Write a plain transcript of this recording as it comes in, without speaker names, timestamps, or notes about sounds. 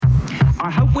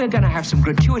we're going to have some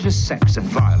gratuitous sex and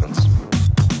violence.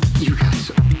 You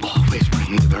guys always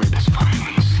bring me the very best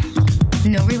violence.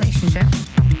 No relationship.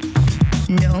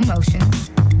 No emotions.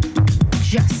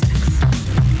 Just sex.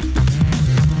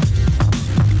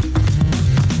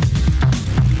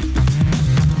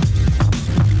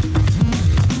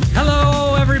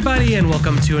 Hello, everybody, and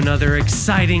welcome to another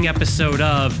exciting episode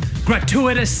of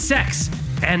Gratuitous Sex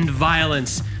and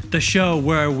Violence, the show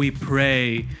where we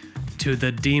pray to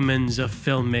the demons of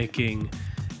filmmaking,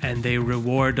 and they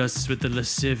reward us with the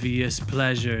lascivious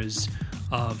pleasures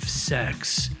of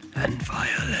sex and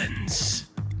violence.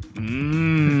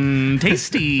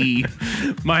 Tasty.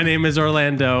 My name is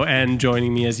Orlando, and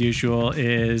joining me as usual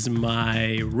is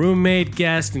my roommate,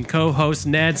 guest, and co-host,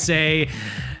 Ned. Say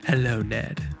hello,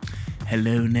 Ned.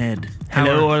 Hello, Ned.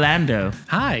 Hello, Orlando.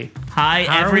 Hi. Hi,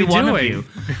 How every are we one doing? of you.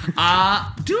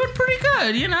 Doing pretty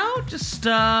good, you know? Just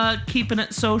keeping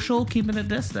it social, keeping it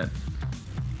distant.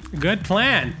 Good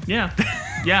plan. Yeah.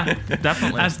 Yeah,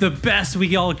 definitely. That's the best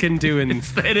we all can do.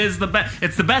 It is the best.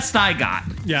 It's the best I got.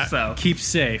 Yeah, So, keep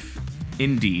safe.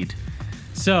 indeed.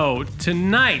 So,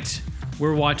 tonight,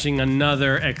 we're watching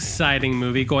another exciting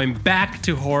movie, going back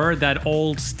to horror, that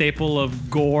old staple of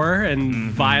gore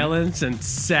and violence and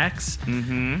sex.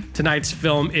 Tonight's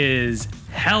film is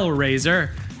Hellraiser,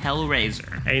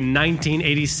 Hellraiser. a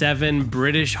 1987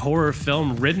 British horror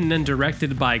film written and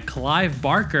directed by Clive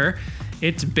Barker.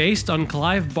 It's based on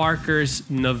Clive Barker's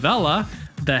novella,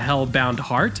 The Hellbound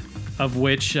Heart, of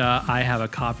which I have a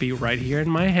copy right here in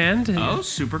my hand. Oh,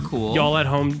 super cool. Y'all at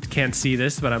home can't see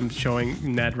this, but I'm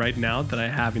showing Ned right now that I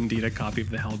have indeed a copy of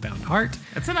The Hellbound Heart.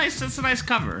 It's a nice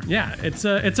cover. Yeah, it's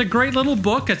a great little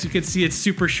book. As you can see, it's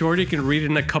super short. You can read it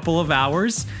in a couple of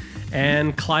hours.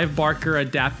 And Clive Barker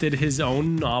adapted his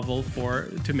own novel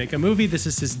to make a movie. This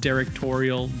is his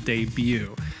directorial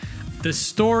debut. The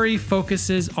story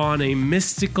focuses on a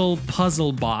mystical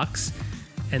puzzle box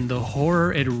and the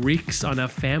horror it wreaks on a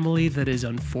family that is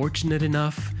unfortunate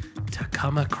enough to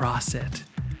come across it.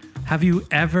 Have you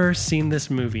ever seen this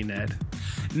movie, Ned?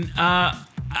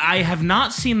 I have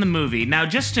not seen the movie. Now,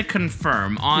 just to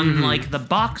confirm, on like the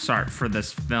box art for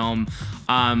this film,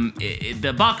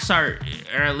 the box art,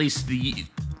 or at least the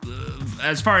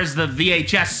as far as the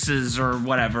VHSs or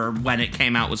whatever when it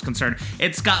came out was concerned,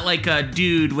 it's got like a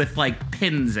dude with like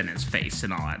pins in his face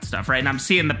and all that stuff, right? And I'm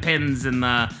seeing the pins in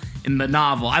the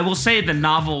novel. I will say the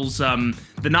novel's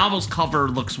cover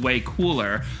looks way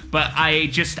cooler, but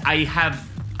I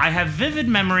have vivid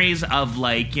memories of,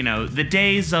 like, you know, the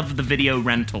days of the video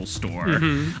rental store.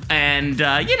 And,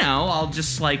 you know, I'll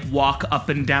just, like, walk up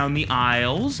and down the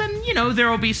aisles. And, you know, there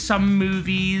will be some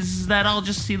movies that I'll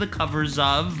just see the covers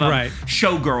of. Right.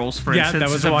 Showgirls, for Yeah, instance. that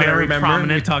was is the a one I very remember.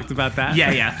 prominent. We talked about that.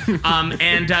 Yeah.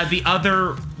 And the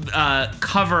other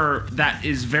cover that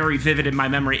is very vivid in my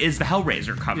memory is the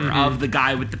Hellraiser cover of the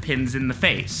guy with the pins in the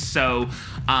face. So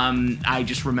I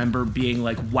just remember being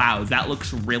like, wow, that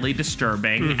looks really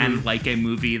disturbing and like a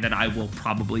movie that I will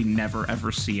probably never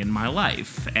ever see in my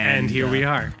life. And here we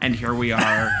are. And here we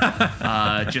are,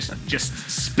 just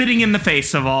spitting in the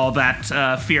face of all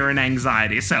that fear and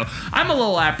anxiety. So I'm a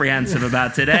little apprehensive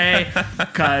about today,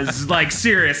 because, like,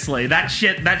 seriously, that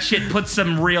shit put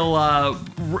some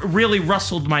really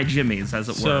rustled my jimmies, as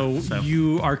it were. So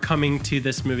you are coming to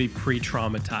this movie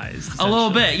pre-traumatized. A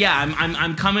little bit, yeah.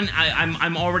 I'm coming.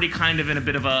 I'm already kind of in a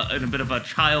bit of a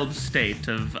child state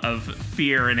of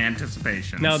fear and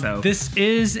anticipation. Now, so this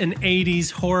is an 80s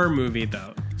horror movie,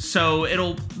 though. So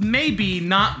it'll maybe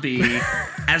not be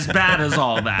as bad as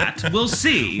all that. We'll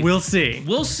see. We'll see.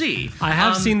 We'll see. I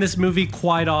have seen this movie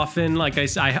quite often. Like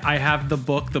I have the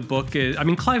book. The book is... I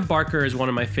mean, Clive Barker is one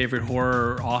of my favorite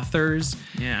horror authors.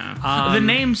 Yeah. The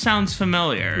name sounds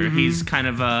familiar. He's kind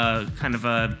of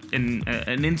an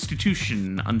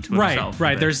institution unto himself.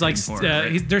 Right. There's like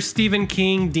right? there's Stephen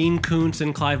King, Dean Koontz,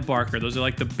 and Clive Barker. Those are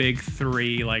like the big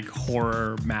three like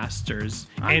horror masters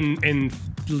in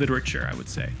literature, I would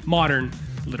say. Modern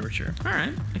literature. All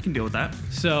right, I can deal with that.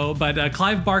 So, but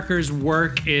Clive Barker's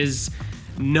work is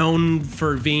known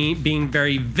for being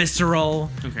very visceral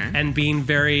and being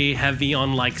very heavy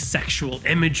on like sexual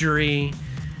imagery.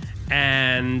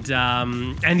 And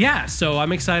yeah, so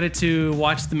I'm excited to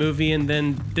watch the movie and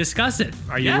then discuss it.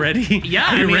 Are you ready?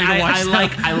 Yeah, Are you ready to watch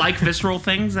I like visceral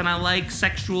things and I like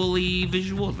sexually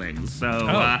visual things. So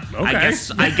okay.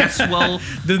 I guess we'll.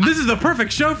 Then this is the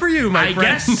perfect show for you, my friend.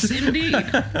 I guess indeed.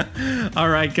 All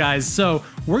right, guys. So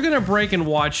we're gonna break and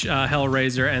watch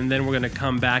Hellraiser, and then we're gonna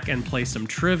come back and play some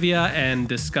trivia and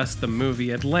discuss the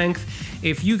movie at length.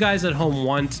 If you guys at home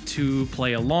want to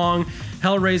play along,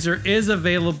 Hellraiser is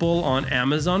available on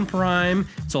Amazon Prime.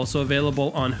 It's also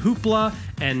available on Hoopla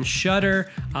and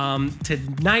Shudder.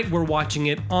 Tonight we're watching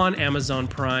it on Amazon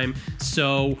Prime.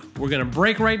 So we're going to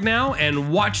break right now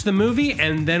and watch the movie,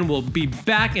 and then we'll be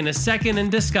back in a second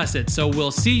and discuss it. So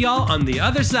we'll see y'all on the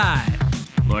other side.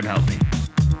 Lord help me.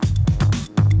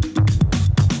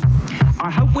 I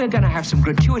hope we're going to have some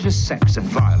gratuitous sex and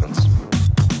violence.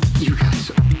 You guys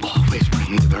always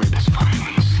bring me the very best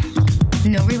violence.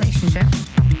 No relationship.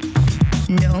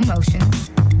 No emotions.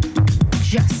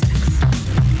 Just sex.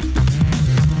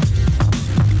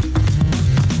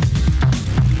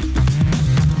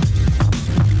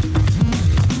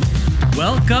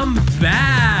 Welcome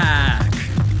back.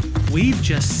 We've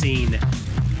just seen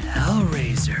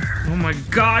Hellraiser. Oh my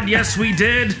God, yes we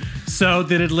did. So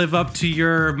did it live up to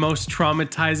your most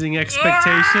traumatizing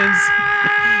expectations?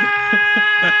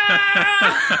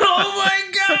 Oh my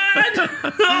God!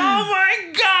 Oh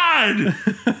my God!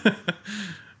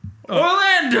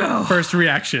 Orlando! First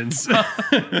reactions.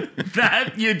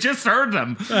 That you just heard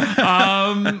them.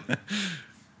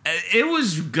 It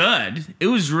was good. It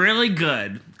was really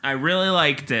good. I really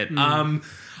liked it. I'm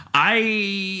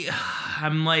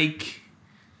like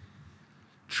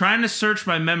trying to search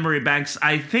my memory banks.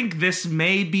 I think this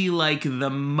may be like the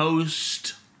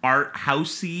most art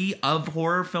housey of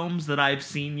horror films that I've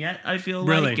seen yet. I feel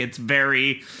Really? like it's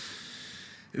very.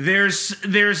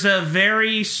 There's a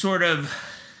very sort of.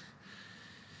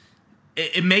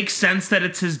 It makes sense that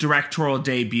it's his directorial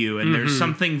debut, and there's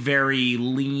something very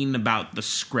lean about the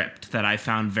script that I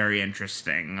found very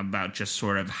interesting about just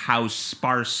sort of how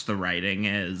sparse the writing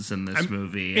is in this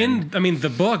movie. The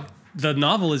book, the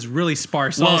novel is really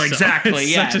sparse. Well, also. exactly.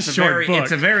 It's Yeah, such a short book.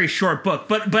 It's a very short book,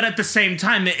 but at the same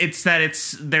time,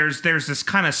 there's this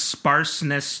kind of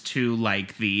sparseness to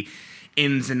like the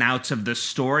ins and outs of the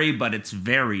story, but it's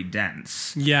very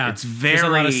dense. Yeah, it's very there's a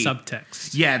lot of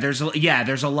subtext. Yeah,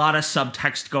 there's a lot of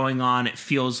subtext going on. It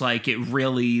feels like it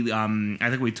really. I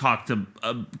think we talked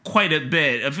quite a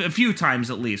bit, a few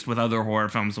times at least, with other horror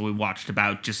films that we watched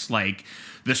about just like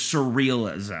the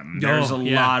surrealism. There's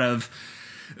lot of.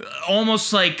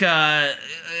 Almost like Terrence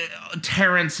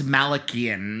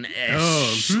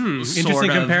Malikian-ish interesting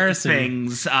comparison.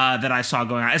 Things that I saw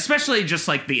going on, especially just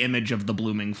like the image of the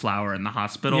blooming flower in the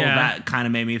hospital. Yeah. That kind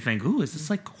of made me think, "Ooh, is this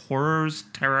like horror's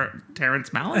Terrence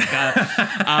Malick?"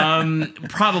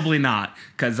 Probably not,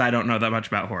 because I don't know that much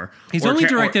about horror. He's only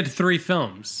directed 3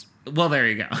 films. Well, there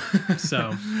you go.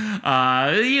 So,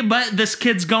 yeah, but this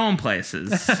kid's going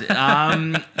places. It's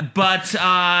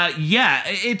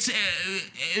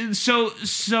so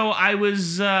I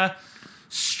was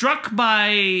struck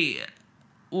by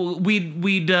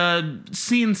we'd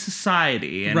seen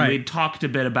Society, and Right. we'd talked a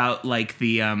bit about like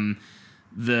the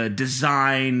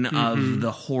design of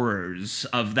the horrors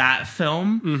of that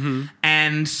film.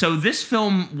 And so this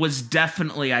film was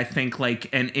definitely, I think,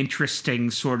 like an interesting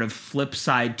sort of flip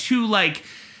side to like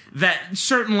that.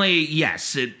 Certainly,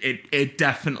 yes, it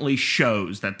definitely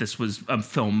shows that this was a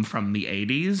film from the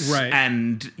 80s. Right.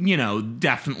 And, you know,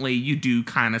 definitely you do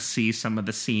kind of see some of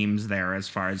the seams there as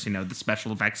far as, you know, the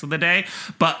special effects of the day.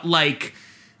 But like,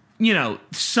 you know,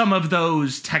 some of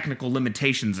those technical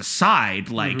limitations aside,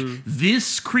 like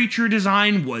this creature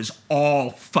design was all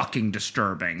fucking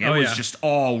disturbing. It was just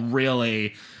all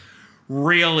really,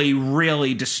 really,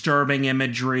 really disturbing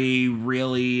imagery,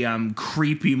 really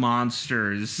creepy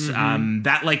monsters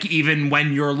that like even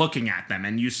when you're looking at them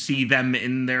and you see them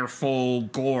in their full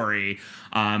gory,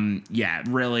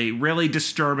 really, really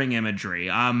disturbing imagery.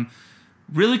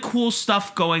 Really cool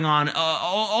stuff going on.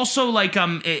 Also, like,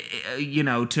 you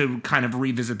know, to kind of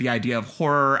revisit the idea of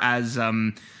horror as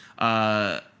a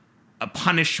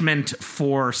punishment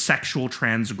for sexual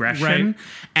transgression. Right.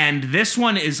 And this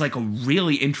one is like a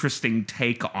really interesting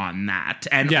take on that,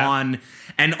 and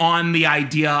on the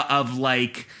idea of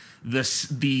like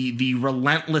the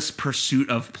relentless pursuit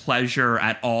of pleasure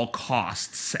at all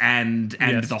costs, and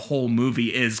the whole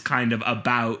movie is kind of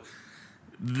about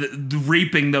the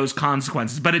reaping those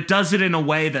consequences, but it does it in a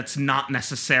way that's not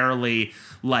necessarily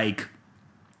like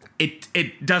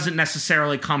it doesn't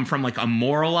necessarily come from like a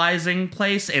moralizing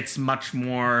place. It's much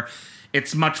more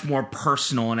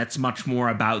personal, and it's much more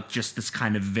about just this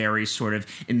kind of very sort of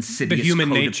insidious the human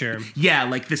nature. Yeah,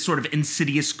 like this sort of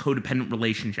insidious codependent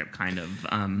relationship kind of.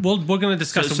 we're going to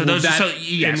discuss in there's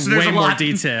way a more lot,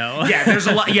 detail. Yeah, there's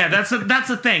a lot. Yeah, that's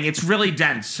the thing. It's really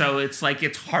dense, so it's like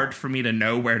it's hard for me to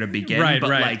know where to begin. Right,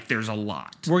 but right. like there's a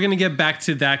lot. We're going to get back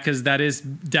to that because that is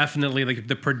definitely like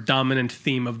the predominant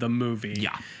theme of the movie.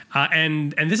 Yeah.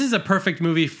 And this is a perfect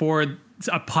movie for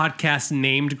a podcast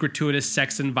named Gratuitous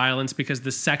Sex and Violence because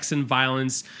the sex and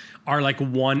violence are like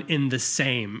one in the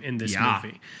same in this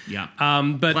movie. Yeah.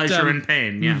 But Pleasure and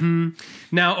pain, yeah.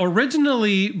 Now,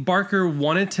 originally, Barker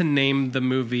wanted to name the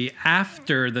movie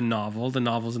after the novel. The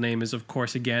novel's name is, of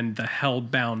course, again, The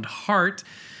Hellbound Heart.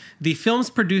 The film's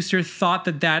producer thought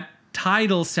that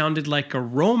title sounded like a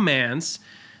romance,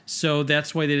 so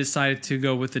that's why they decided to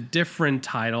go with a different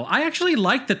title. I actually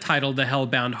like the title, The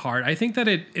Hellbound Heart. I think that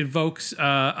it evokes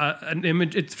an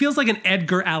image. It feels like an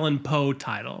Edgar Allan Poe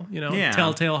title,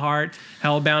 Telltale Heart,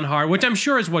 Hellbound Heart, which I'm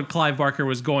sure is what Clive Barker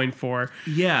was going for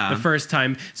the first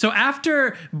time. So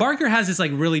after, Barker has this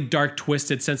like really dark,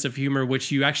 twisted sense of humor,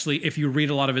 which you actually, if you read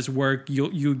a lot of his work,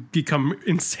 you become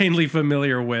insanely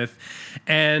familiar with.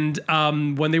 And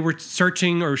when they were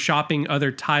searching or shopping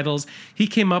other titles, he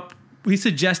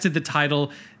suggested the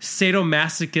title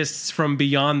Sadomasochists from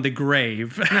Beyond the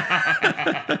Grave.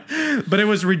 But it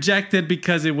was rejected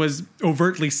because it was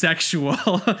overtly sexual.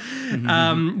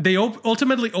 They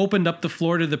ultimately opened up the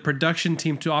floor to the production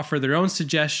team to offer their own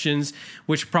suggestions,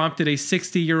 which prompted a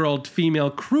 60-year-old female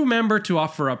crew member to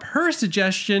offer up her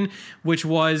suggestion, which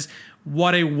was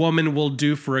what a woman will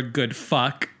do for a good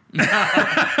fuck.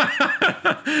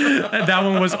 That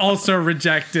one was also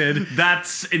rejected.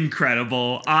 That's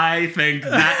incredible. I think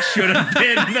that should have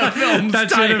been the film's that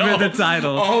title. Should have been the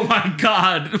title. Oh my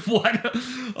god. What?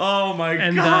 Oh my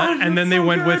god. And then they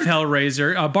went with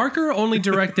Hellraiser. Barker only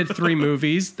directed 3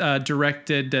 movies.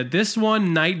 Directed this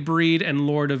one, Nightbreed, and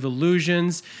Lord of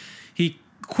Illusions. He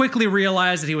quickly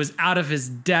realized that he was out of his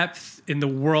depth in the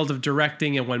world of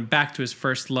directing and went back to his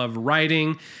first love,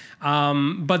 writing.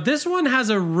 But this one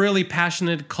has a really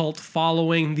passionate cult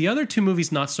following. The other 2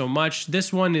 movies, not so much.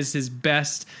 This one is his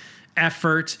best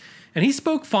effort. And he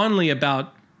spoke fondly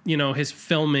about, his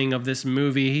filming of this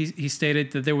movie. He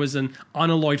stated that there was an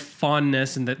unalloyed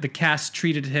fondness and that the cast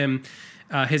treated him,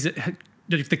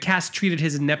 the cast treated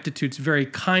his ineptitudes very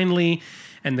kindly,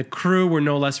 and the crew were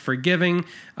no less forgiving.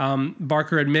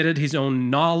 Barker admitted his own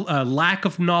lack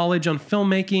of knowledge on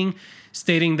filmmaking,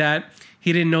 stating that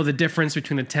he didn't know the difference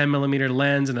between a 10mm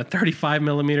lens and a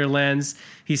 35mm lens.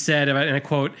 He said, and I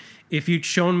quote, "If you'd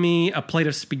shown me a plate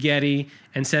of spaghetti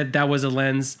and said that was a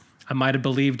lens, I might have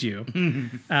believed you."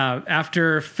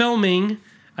 After filming,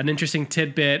 an interesting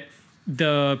tidbit,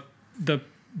 the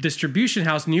distribution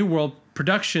house New World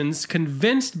Productions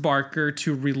convinced Barker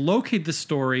to relocate the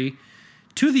story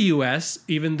to the U.S.,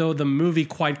 even though the movie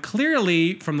quite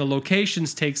clearly, from the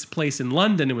locations, takes place in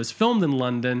London. It was filmed in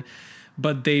London.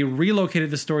 But they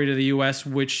relocated the story to the U.S.,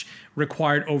 which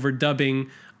required overdubbing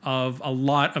of a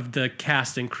lot of the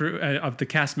cast and crew of the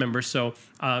cast members. So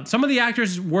some of the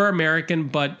actors were American,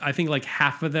 but I think like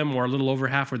half of them, or a little over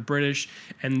half, were British,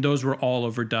 and those were all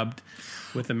overdubbed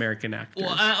with American actors.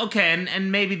 Well, okay,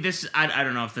 and maybe this, I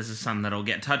don't know if this is something that'll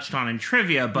get touched on in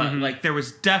trivia, but like there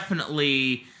was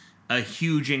definitely a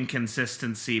huge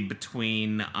inconsistency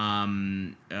between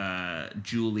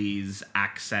Julie's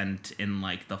accent in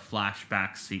like the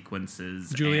flashback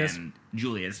sequences.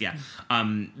 Julia's, yeah.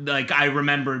 Like I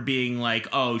remember being like,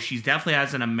 oh, she definitely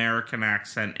has an American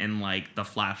accent in like the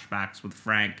flashbacks with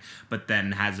Frank, but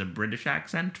then has a British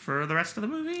accent for the rest of the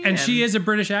movie. And she is a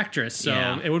British actress,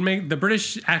 so it would make the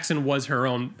British accent was her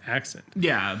own accent.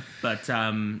 Yeah, but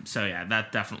so yeah,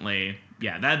 that definitely.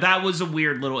 Yeah, that was a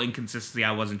weird little inconsistency.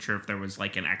 I wasn't sure if there was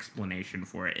like an explanation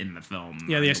for it in the film.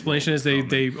 Yeah, the explanation is they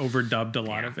overdubbed a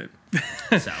lot of it.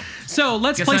 So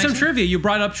let's play some trivia. You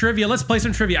brought up trivia. Let's play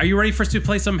some trivia. Are you ready for us to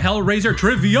play some Hellraiser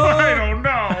trivia? I don't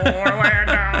know,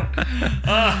 Orlando.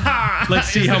 Let's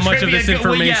see how much of this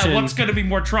information. What's going to be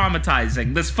more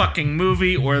traumatizing, this fucking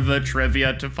movie or the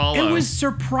trivia to follow? It was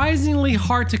surprisingly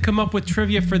hard to come up with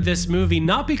trivia for this movie.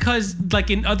 Not because,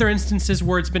 like in other instances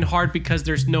where it's been hard because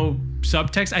there's no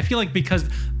subtext. I feel like because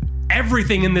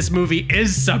everything in this movie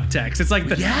is subtext. It's like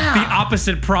the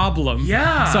opposite problem.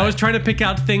 Yeah. So I was trying to pick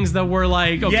out things that were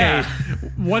like, okay,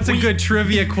 what's a good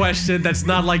trivia question that's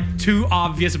not like too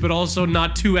obvious, but also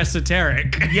not too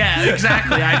esoteric? Yeah,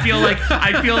 exactly. I feel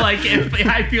like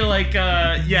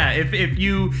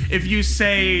if you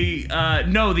say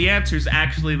no, the answer is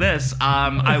actually this.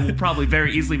 I will probably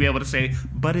very easily be able to say,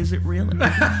 but is it really?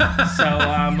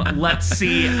 So let's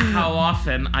see how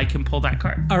often I can pull that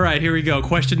card. All right, here we go.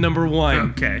 Question number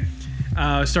 1. Okay.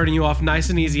 Starting you off nice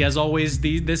and easy. As always,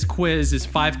 this quiz is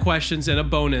 5 questions and a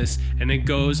bonus, and it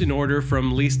goes in order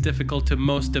from least difficult to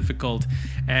most difficult.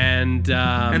 And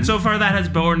so far that has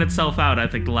borne itself out, I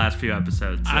think, the last few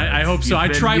episodes. I hope so. I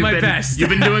try my best. You've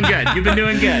been doing good. You've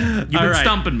been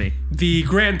stumping me. The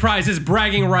grand prize is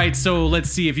bragging rights, so let's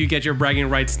see if you get your bragging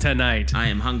rights tonight. I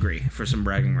am hungry for some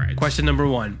bragging rights. Question number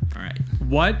 1. All right.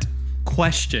 What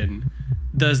question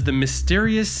does the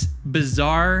mysterious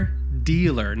bizarre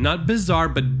dealer, not bizarre,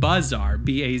 but Bazaar,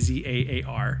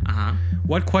 Bazaar.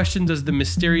 What question does the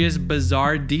mysterious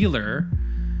bizarre dealer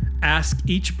ask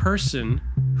each person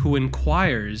who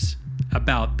inquires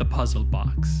about the puzzle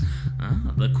box?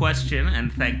 The question,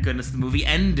 and thank goodness the movie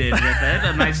ended with it,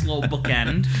 a nice little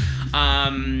bookend,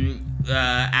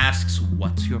 asks,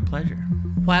 "What's your pleasure?"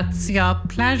 What's your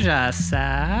pleasure,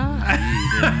 sir?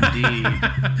 Indeed.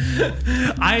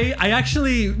 I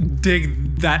actually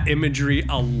dig that imagery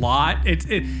a lot.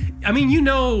 I mean,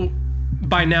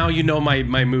 by now you know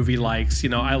my movie likes.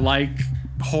 I like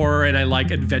horror and I like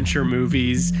adventure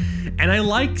movies, and I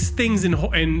like things in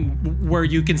where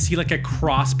you can see like a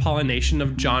cross pollination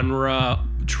of genre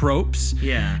tropes.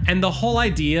 Yeah. And the whole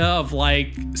idea of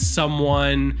like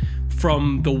someone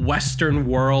from the Western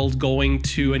world going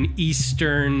to an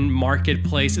Eastern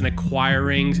marketplace and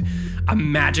acquiring a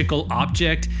magical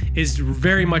object is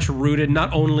very much rooted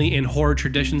not only in horror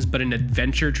traditions but in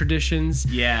adventure traditions.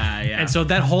 Yeah. And so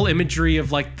that whole imagery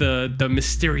of like the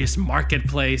mysterious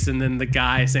marketplace and then the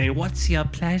guy saying, "What's your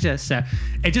pleasure, sir?"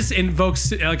 It just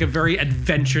invokes like a very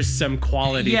adventuresome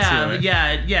quality to it.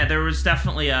 Yeah. There was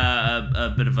definitely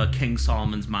a bit of a King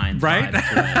Solomon's Mines Right? vibe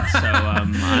to it. So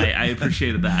I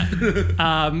appreciated that.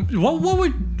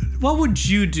 What would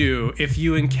you do if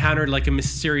you encountered like a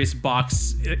mysterious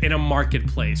box in a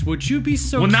marketplace? Would you be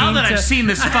so Well, now keen that to... I've seen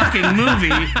this fucking movie,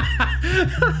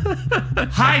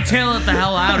 hightail it the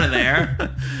hell out of there.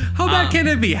 How bad can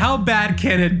it be? How bad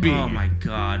can it be? Oh my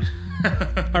god.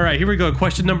 All right, here we go.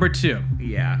 Question number 2.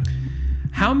 Yeah.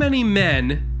 How many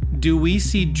men do we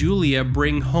see Julia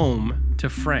bring home to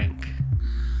Frank?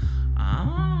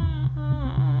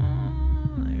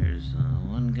 There's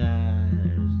one guy.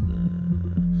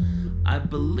 I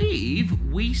believe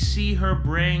we see her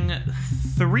bring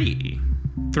 3.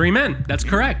 3 men. That's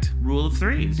correct. Rule of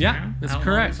threes. Yeah, that's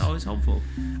correct. It's always helpful.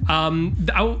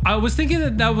 I was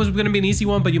thinking that was going to be an easy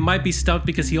one, but you might be stumped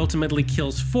because he ultimately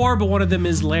kills 4, but one of them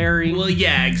is Larry. Well,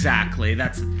 yeah, exactly.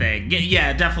 That's the thing.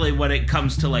 Yeah, definitely when it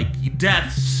comes to, like,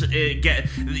 deaths, the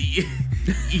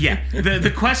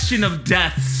question of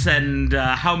deaths and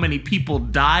how many people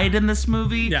died in this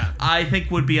movie, I think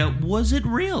would be was it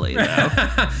really,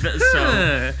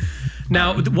 though?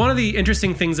 Now, one of the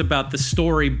interesting things about the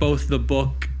story, both the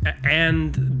book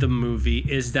and the movie,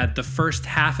 is that the first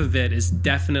half of it is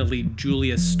definitely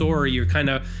Julia's story. You're kind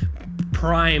of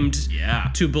primed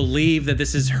to believe that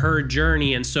this is her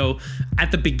journey, and so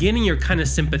at the beginning you're kind of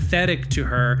sympathetic to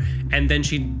her, and then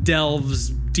she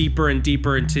delves deeper and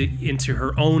deeper into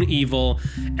her own evil,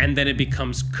 and then it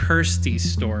becomes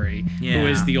Kirsty's story, who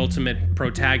is the ultimate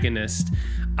protagonist.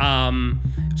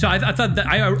 So I thought that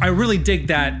I really dig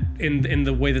that in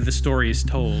the way that the story is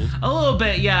told. A little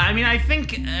bit, yeah. I mean, I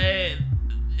think I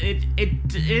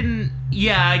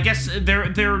guess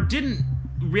there didn't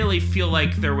really feel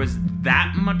like there was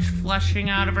that much fleshing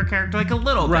out of her character, like a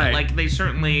little bit. Like they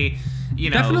certainly,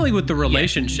 definitely with the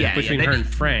relationship between her and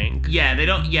Frank. Yeah, they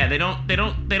don't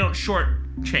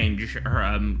shortchange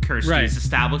her Kirsty's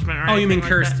establishment. Or you mean like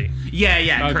Kirsty? That.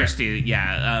 Yeah, okay. Kirsty.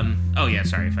 Yeah.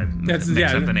 Sorry if I mixed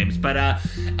up the names, but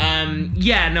in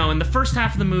the first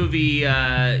half of the movie,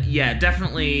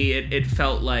 definitely it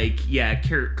felt like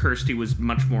Kirsty was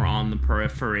much more on the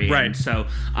periphery, right? And so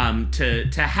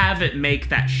to have it make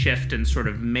that shift and sort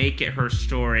of make it her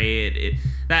story,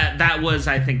 that was,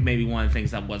 I think, maybe one of the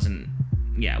things that wasn't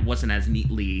as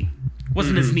neatly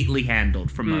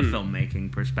handled from a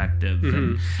filmmaking perspective.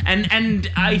 And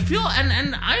I feel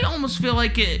and I almost feel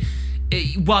like it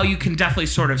while you can definitely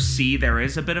sort of see there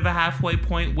is a bit of a halfway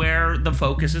point where the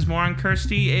focus is more on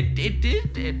Kirsty, it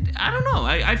I don't know.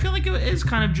 I feel like it is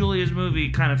kind of Julia's movie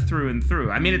kind of through and through.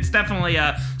 I mean, it's definitely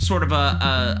a sort of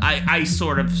I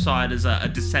sort of saw it as a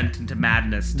descent into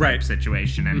madness type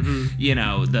situation, and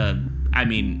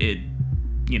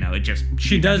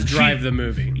she does drive the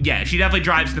movie. Yeah, she definitely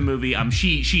drives the movie.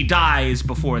 She dies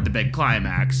before the big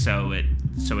climax, so it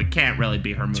can't really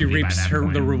be her movie. She reaps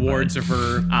the rewards of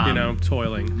her,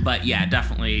 toiling. But yeah,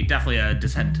 definitely a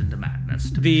descent into madness.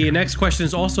 The next question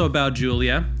is also about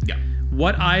Julia. Yeah.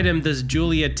 What item does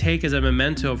Julia take as a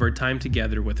memento of her time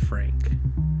together with Frank?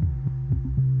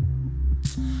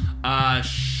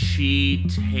 She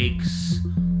takes.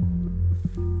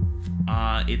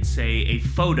 It's a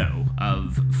photo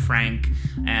of Frank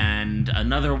and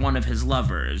another one of his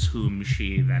lovers, whom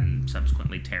she then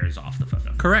subsequently tears off the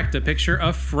photo. Correct, a picture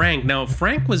of Frank. Now,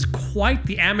 Frank was quite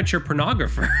the amateur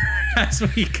pornographer,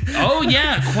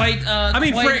 quite.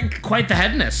 Frank, quite the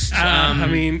hedonist.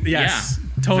 Yes.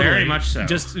 Totally. Very much so.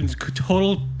 Just in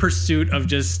total pursuit of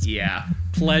just Yeah.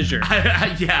 pleasure.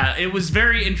 Yeah, it was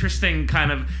very interesting,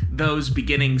 kind of those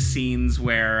beginning scenes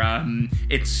where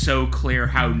it's so clear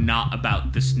how not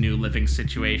about this new living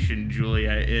situation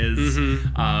Julia is,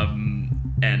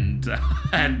 and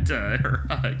her,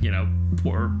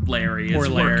 poor Larry is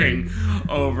working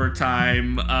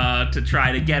overtime to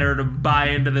try to get her to buy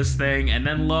into this thing, and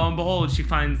then lo and behold, she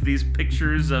finds these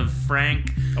pictures of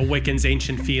Frank. Awakens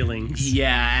ancient feelings.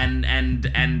 Yeah, and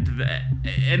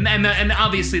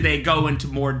obviously they go into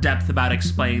more depth about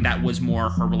explaining that was more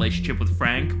her relationship with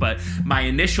Frank. But my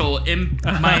initial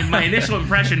my initial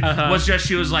impression was just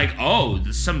she was like, oh,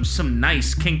 some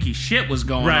nice kinky shit was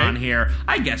going on here.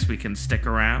 I guess we can stick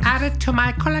around. Add it to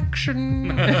my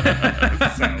collection.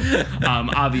 So,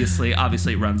 obviously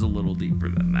it runs a little deeper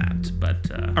than that.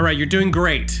 But All right, you're doing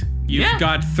great. You've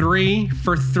got 3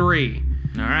 for 3.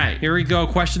 All right. Here we go.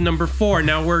 Question number 4.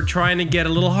 Now we're trying to get a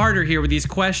little harder here with these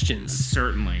questions.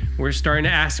 Certainly. We're starting to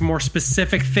ask more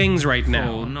specific things right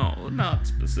now. Oh, no, not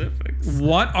specifics.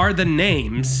 What are the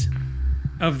names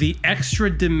of the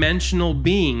extra-dimensional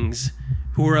beings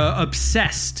who are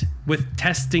obsessed with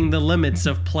testing the limits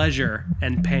of pleasure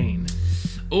and pain?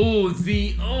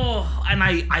 And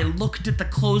I looked at the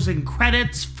closing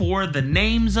credits for the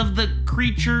names of the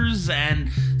creatures,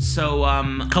 and so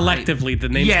Collectively, the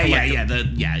names.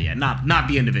 Yeah. Not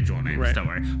the individual names. Right. Don't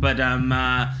worry. But they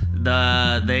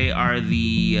are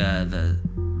the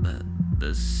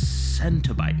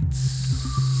Cenobites.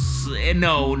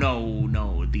 No.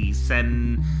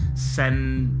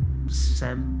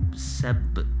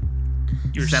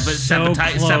 You're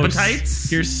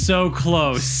Sebatites? You're so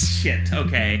close. Shit,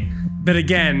 okay. But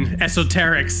again,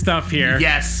 esoteric stuff here.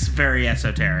 Yes, very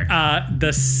esoteric.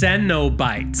 The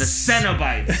Cenobites. The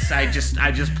Cenobites. I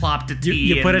just plopped a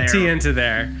T in You put a there. T into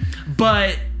there.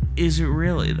 But is it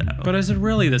really, though? But is it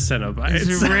really the Cenobites? Is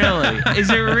it really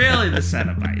the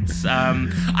Cenobites?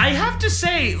 I have to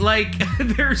say, like,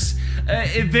 there's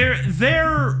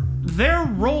their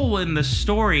role in the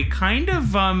story kind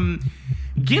of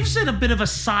gives it a bit of a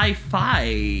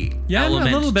sci-fi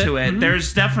element a little bit to it. Mm-hmm.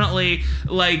 There's definitely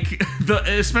like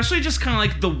especially just kind of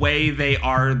like the way they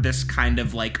are this kind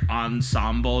of like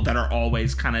ensemble that are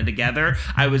always kind of together.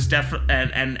 I was definitely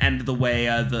and the way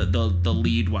the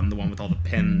lead one, the one with all the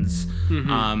pins,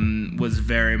 was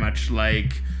very much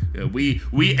like. We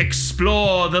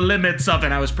explore the limits of,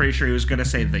 and I was pretty sure he was going to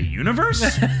say the universe,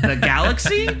 the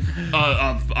galaxy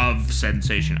of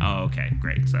sensation. Oh, okay,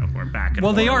 great. So we're back.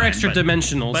 Well, they are extra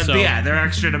dimensional. But so yeah, they're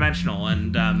extra dimensional,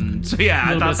 and so yeah, I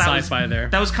thought that was sci-fi there.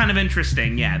 That was kind of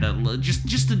interesting. Yeah,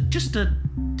 just a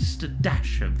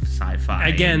dash of sci-fi.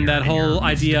 Again, that whole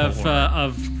idea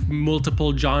of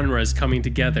multiple genres coming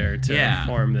together to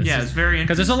form this. Yeah, it's very interesting.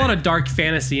 Because there's a lot of dark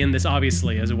fantasy in this,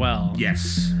 obviously, as well.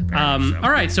 Yes. All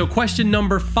right, so question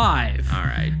number 5. All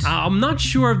right. I'm not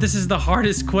sure if this is the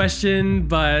hardest question,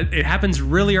 but it happens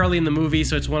really early in the movie,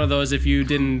 so it's one of those, if you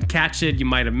didn't catch it, you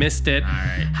might have missed it. All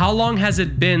right. How long has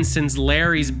it been since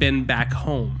Larry's been back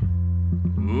home?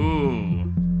 Ooh.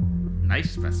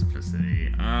 Nice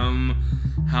specificity.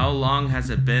 How long has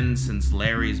it been since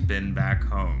Larry's been back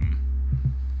home?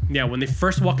 Yeah, when they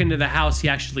first walk into the house, he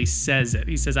actually says it.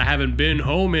 He says, I haven't been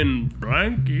home in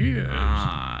blank years.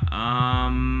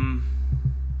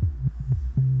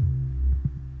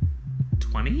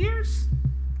 20 years?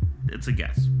 It's a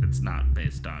guess. It's not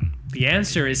based on... The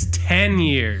answer is 10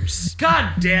 years.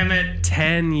 God damn it.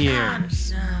 10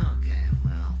 years. Okay,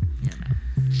 well,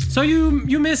 So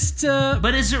you missed...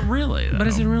 But is it really, though? But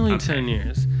is it really 10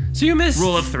 years? So you missed...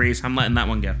 Rule of threes. I'm letting that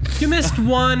one go. You missed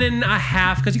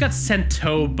 1.5 because you got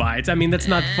Cenobites. I mean, that's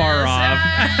not far off.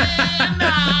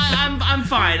 I'm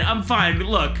fine.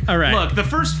 Look. All right. Look, the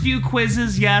first few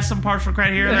quizzes, some partial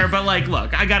credit here and there, but like,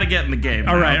 look, I got to get in the game.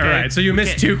 All right. So you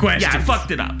missed 2 questions. Yeah, I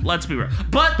fucked it up. Let's be real.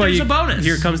 But there's a bonus.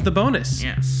 Here comes the bonus.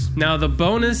 Yes. Now, the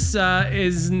bonus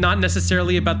is not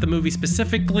necessarily about the movie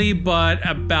specifically, but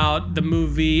about the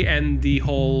movie and the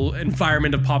whole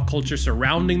environment of pop culture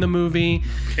surrounding the movie.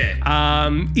 Okay.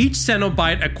 Each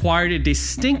Cenobite acquired a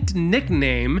distinct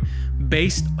nickname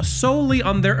based solely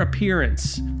on their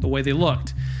appearance, the way they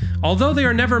looked. Although they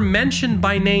are never mentioned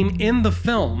by name in the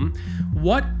film,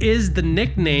 what is the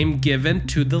nickname given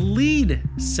to the lead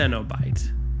Cenobite?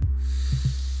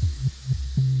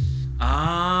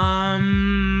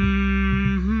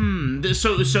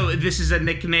 So this is a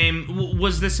nickname.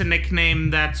 Was this a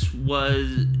nickname that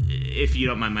was, if you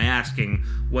don't mind my asking,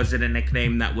 was it a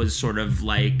nickname that was sort of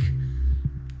like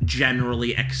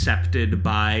generally accepted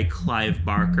by Clive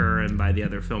Barker and by the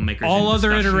other filmmakers? All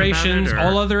other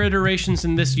iterations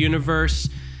in this universe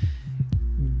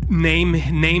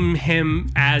name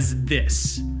him as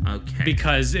this. Okay.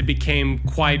 Because it became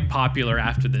quite popular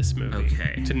after this movie.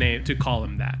 Okay. To call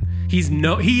him that. He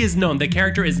is known. The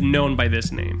character is known by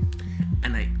this name.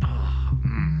 And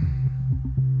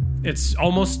It's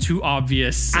almost too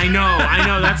obvious. I know.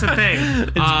 That's the thing.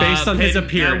 It's based on his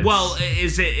appearance. well,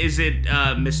 is it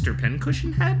Mr.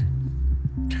 Pincushion Head?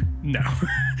 No,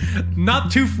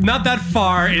 not that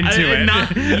far into it.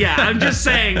 I'm just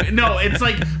saying. No, it's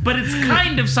like, but it's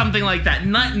kind of something like that.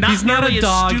 Not he's not nearly a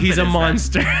dog. as stupid He's a as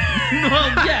monster.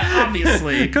 Well, yeah,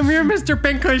 obviously. Come here, Mr.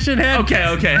 Pincushion Head.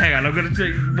 Okay, hang on. I'm gonna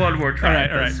take one more try.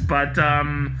 All right. But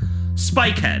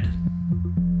Spikehead.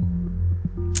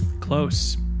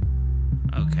 Close.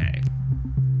 Okay.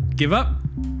 Give up.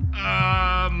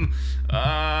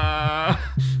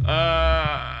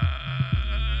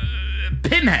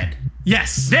 Pinhead.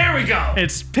 Yes. There we go.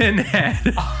 It's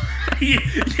Pinhead.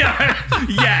 Yeah.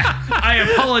 I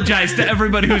apologize to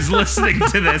everybody who's listening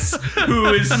to this, who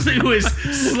is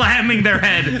slamming their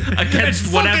head against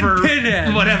It's whatever fucking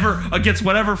Pinhead. against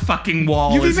whatever fucking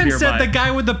wall You've is even nearby. said the guy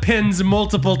with the pins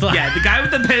multiple times. Yeah, the guy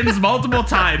with the pins multiple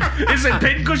times. Is it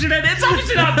Pincushion Head? It's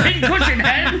obviously not Pincushion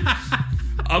Head.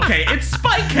 Okay, it's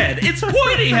Spikehead. It's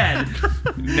Pointy Head.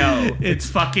 No, it's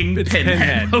fucking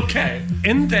Pinhead. Okay.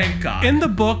 Thank God. In the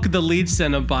book, the lead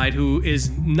Cenobite, who is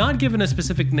not given a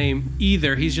specific name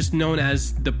either, he's just known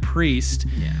as the priest.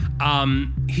 Yeah.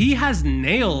 He has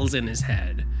nails in his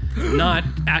head, not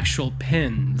actual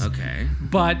pins. Okay.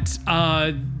 But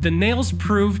the nails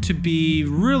proved to be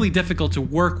really difficult to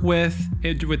work with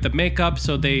the makeup,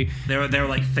 so they're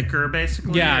like thicker,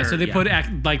 basically. yeah. or- So they put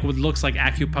like what looks like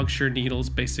acupuncture needles,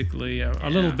 basically a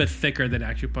little bit thicker than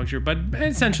acupuncture, but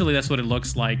essentially that's what it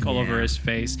looks like all over his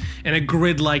face in a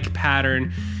grid-like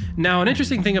pattern. Now, an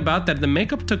interesting thing about that, the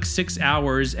makeup took 6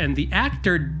 hours, and the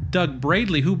actor Doug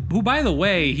Bradley, who by the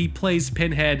way, he plays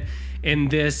Pinhead in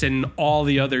this and all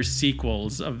the other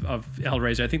sequels of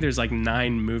Hellraiser. I think there's like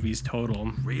 9 movies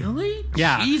total. Really?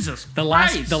 Yeah. Jesus The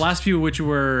Christ. last few which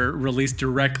were released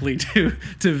directly to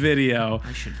video.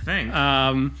 I should think.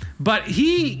 But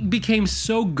he became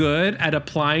so good at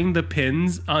applying the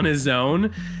pins on his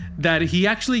own that he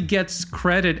actually gets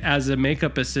credit as a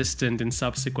makeup assistant in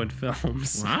subsequent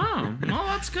films. Wow. Well,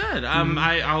 that's good.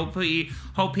 I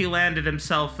hope he landed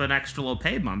himself an extra little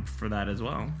pay month for that as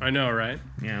well. I know, right?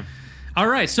 Yeah. All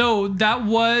right, so that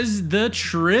was the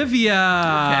trivia.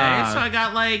 Okay, so I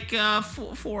got like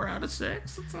 4 out of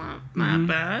 6. That's not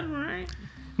bad, right?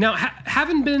 Now,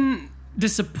 haven't been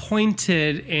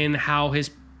disappointed in how his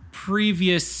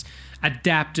previous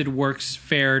adapted works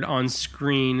fared on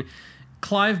screen.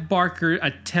 Clive Barker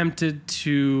attempted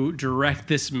to direct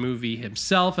this movie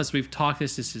himself. As we've talked,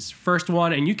 this is his first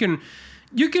one, and you can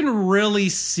really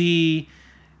see.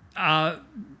 I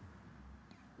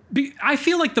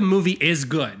feel like the movie is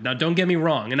good. Now, don't get me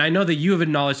wrong, and I know that you have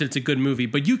acknowledged that it's a good movie,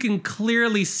 but you can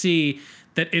clearly see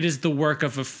that it is the work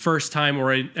of a first-time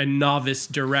or a novice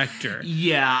director.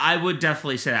 Yeah, I would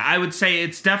definitely say that. I would say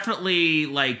it's definitely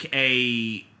like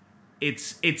it's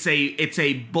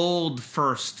a bold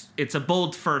first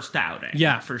outing.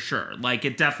 Yeah, for sure. Like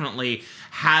it definitely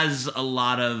has a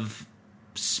lot of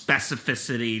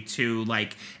specificity to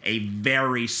like a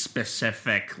very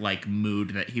specific like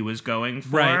mood that he was going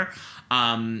for. Right.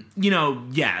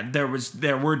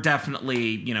 There were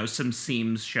definitely, some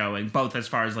seams showing, both as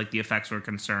far as like the effects were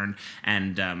concerned,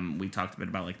 and we talked a bit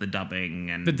about like the dubbing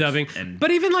and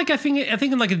but even like I think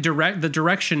in like the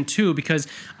direction too, because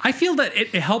I feel that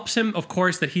it helps him, of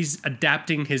course, that he's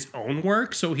adapting his own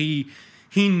work, so he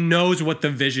knows what the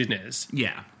vision is.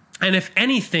 Yeah. And if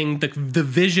anything, the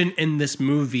vision in this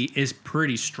movie is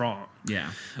pretty strong. Yeah.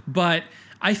 But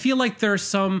I feel like there are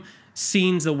some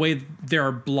scenes, the way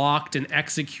they're blocked and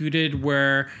executed,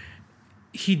 where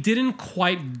he didn't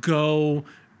quite go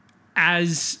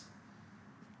as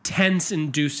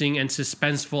tense-inducing and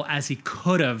suspenseful as he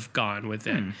could have gone with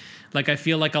it. Like, I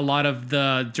feel like a lot of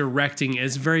the directing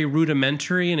is very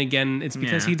rudimentary, and again, it's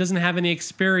because he doesn't have any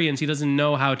experience. He doesn't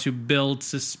know how to build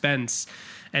suspense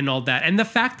and all that. And the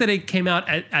fact that it came out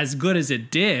as good as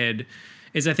it did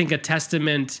is, I think, a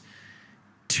testament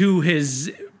to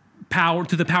his power,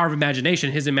 to the power of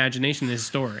imagination, his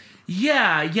story.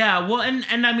 Yeah. Well,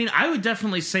 and I mean, I would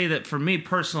definitely say that for me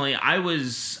personally, I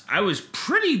was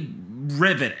pretty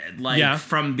riveted, like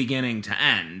from beginning to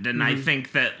end. And I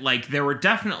think that like there were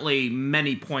definitely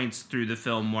many points through the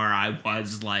film where I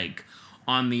was like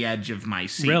on the edge of my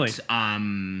seat. Really?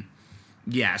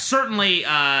 Yeah, certainly. So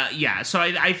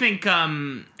I think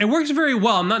it works very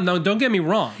well. Don't get me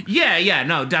wrong. Yeah.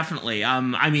 No, definitely.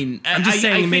 I mean, I'm just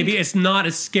saying maybe it's not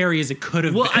as scary as it could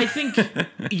have been. Well, I think.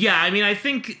 Yeah, I mean, I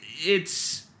think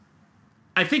it's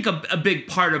I think a big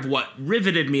part of what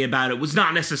riveted me about it was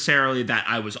not necessarily that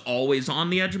I was always on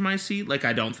the edge of my seat. Like,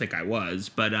 I don't think I was,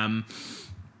 but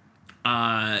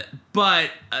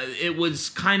it was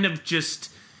kind of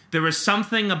just, there was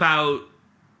something about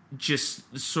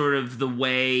just sort of the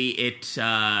way it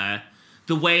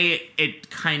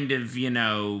kind of, you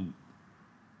know,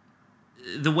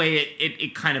 the way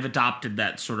it kind of adopted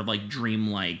that sort of like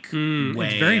dreamlike way.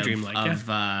 It's very dreamlike,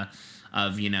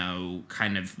 of, you know,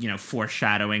 kind of, you know,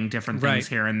 foreshadowing different things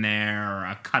here and there,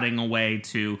 or cutting away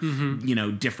to, you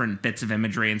know, different bits of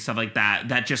imagery and stuff like that.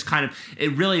 That just kind of,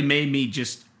 it really made me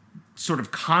just sort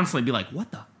of constantly be like, what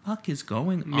the fuck is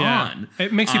going on?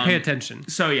 It makes you pay attention.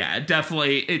 So yeah, it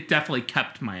definitely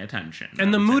kept my attention.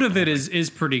 And the mood of it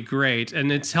is pretty great,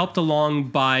 and it's helped along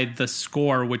by the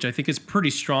score, which I think is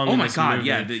pretty strong. Oh in my this god,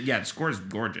 movie. the score is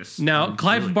gorgeous. Now,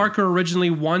 Clive really Barker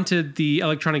originally wanted the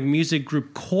electronic music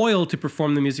group Coil to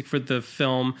perform the music for the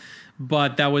film,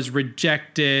 but that was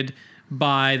rejected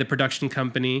by the production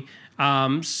company.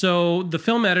 So the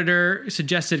film editor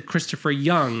suggested Christopher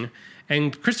Young.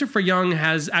 And Christopher Young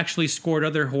has actually scored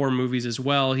other horror movies as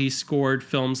well. He scored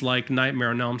films like Nightmare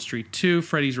on Elm Street 2,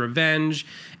 Freddy's Revenge,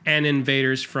 and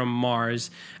Invaders from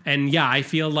Mars. And yeah, I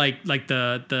feel like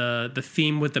the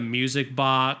theme with the music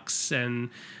box and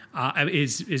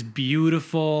is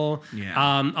beautiful.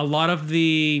 Yeah. A lot of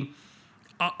even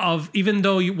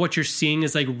though what you're seeing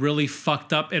is like really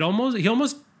fucked up, he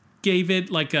almost gave it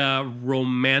like a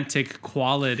romantic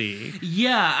quality.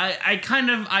 Yeah,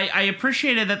 I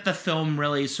appreciated that the film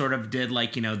really sort of did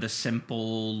like, you know, the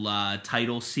simple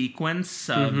title sequence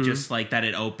of just like that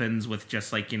it opens with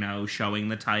just like, you know, showing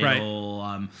the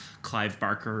title, Clive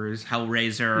Barker's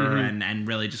Hellraiser, and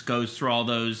really just goes through all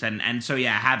those, and so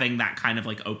yeah, having that kind of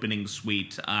like opening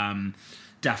suite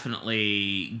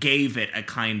definitely gave it a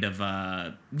kind of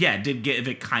did give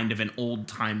it kind of an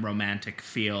old-time romantic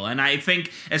feel. And I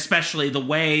think especially the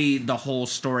way the whole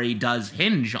story does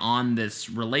hinge on this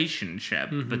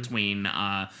relationship between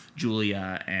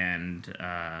Julia and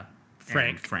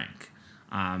Frank.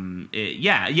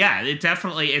 It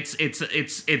definitely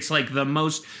it's like the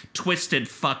most twisted,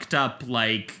 fucked up,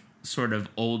 like sort of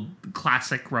old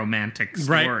classic romantic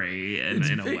story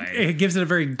in a way. It gives it a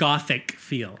very gothic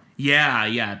feel.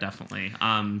 Yeah, definitely.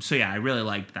 So yeah, I really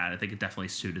liked that. I think it definitely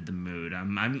suited the mood.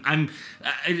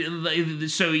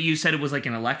 So you said it was like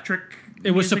an electric. It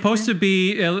was supposed to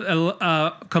be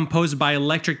composed by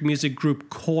electric music group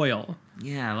Coil.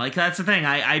 Yeah, like that's the thing.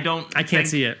 I can't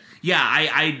see it. Yeah,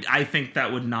 I think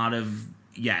that would not have.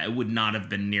 Yeah, it would not have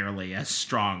been nearly as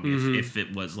strong if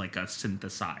it was like a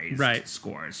synthesized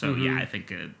score. So yeah, I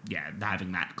think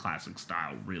having that classic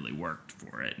style really worked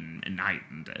for it and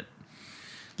heightened it.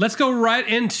 Let's go right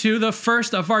into the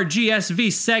first of our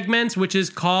GSV segments, which is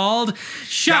called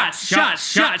Shots.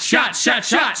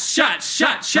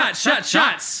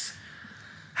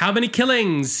 How many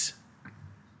killings?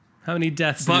 How many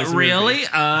deaths in this movie? Really?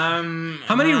 How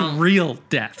many real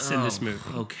deaths in this movie?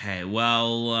 Okay,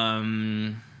 well,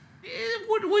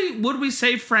 would we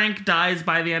say Frank dies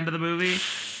by the end of the movie?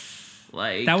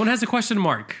 Like that one has a question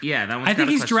mark. Yeah, that one. I think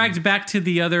he's dragged back to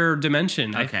the other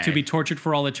dimension to be tortured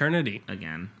for all eternity.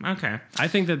 Again, okay. I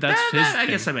think that's his. I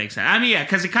guess that makes sense. I mean, yeah,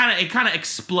 because it kind of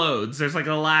explodes. There's like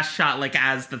a last shot, like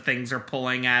as the things are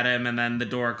pulling at him, and then the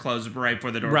door closes right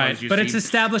before the door closes. But it's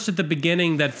established at the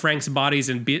beginning that Frank's body's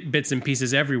in bits and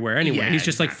pieces everywhere. Anyway, he's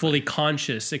just like fully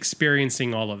conscious,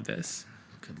 experiencing all of this.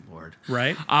 Good lord.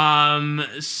 Right.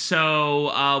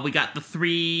 So we got the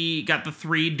three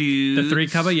dudes. The three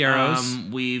caballeros.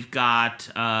 We've got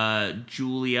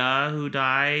Julia who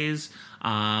dies.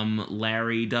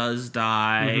 Larry does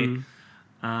die.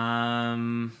 The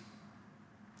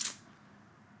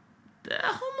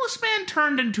homeless man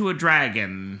turned into a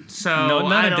dragon. So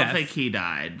I don't think he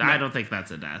died. No. I don't think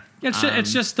that's a death.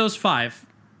 It's just those five.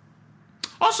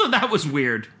 Also, that was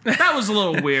weird. That was a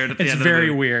little weird at the end of the movie. It's very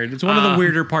weird. It's one of the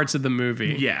weirder parts of the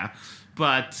movie. Yeah.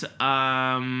 But, so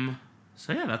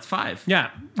yeah, that's five. Yeah.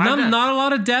 Not a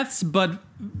lot of deaths, but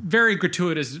very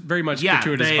gratuitous, very much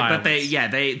gratuitous violence.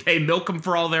 But they milk them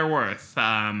for all they're worth.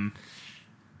 Like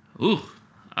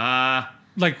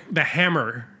the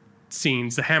hammer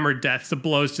scenes, the hammer deaths, the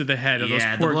blows to the head of those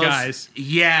poor guys.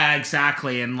 Yeah,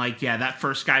 exactly. And that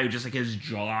first guy who just like his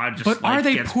jaw just. But are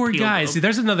they poor guys? See,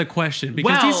 there's another question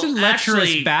because these are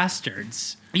lecherous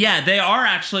bastards. Yeah, they are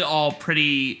actually all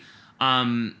pretty.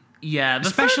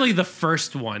 Especially the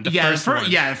first one.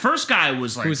 The first guy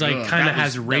was like, who's like kind of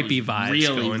has rapey vibes.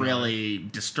 Really, going really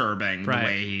on. disturbing.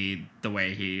 Right. The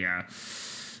way he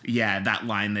that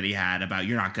line that he had about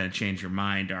 "You're not going to change your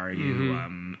mind, are you?"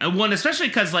 And one especially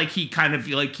because like he kind of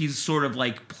like he's sort of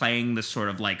like playing this sort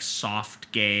of like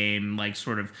soft game, like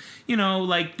sort of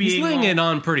like being. He's laying it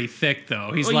on pretty thick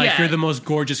though. He's Well, like, yeah. "You're the most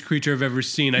gorgeous creature I've ever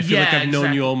seen. I feel like I've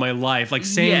known you all my life." Like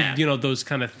saying those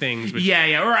kind of things. Which,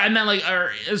 or and then like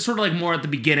or it's sort of like more at the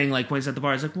beginning, like when he's at the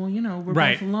bar, he's like, "Well, we're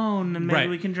Right. both alone, and maybe Right.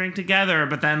 we can drink together."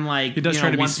 But then like He does try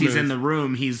to be once he's smooth. in the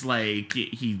room, he's like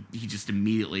he just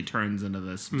immediately turns into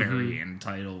this very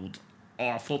entitled,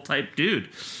 awful type dude.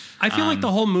 I feel like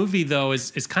the whole movie though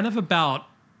is kind of about,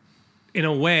 in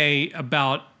a way,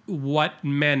 about what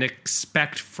men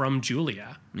expect from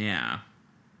Julia, Yeah.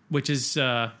 which is,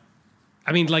 I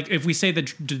mean, like if we say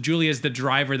that Julia is the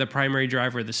driver, the primary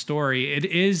driver of the story, it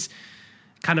is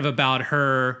kind of about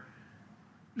her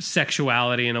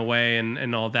sexuality in a way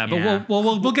and all that. But Yeah.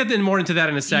 we'll get more into that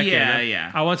in a second.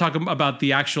 Yeah. I want to talk about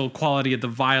the actual quality of the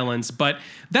violence, but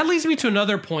that leads me to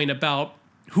another point about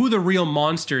who the real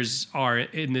monsters are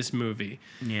in this movie.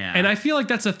 Yeah. And I feel like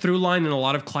that's a through line in a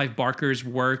lot of Clive Barker's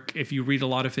work. If you read a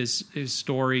lot of his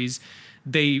stories,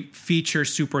 they feature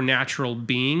supernatural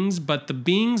beings, but the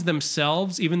beings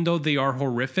themselves, even though they are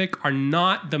horrific, are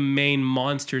not the main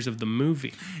monsters of the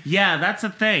movie. Yeah, that's a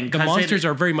thing. The monsters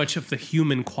are very much of the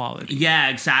human quality. Yeah,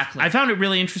 exactly. I found it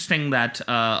really interesting that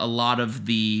a lot of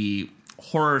the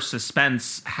horror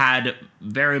suspense had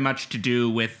very much to do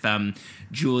with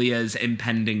Julia's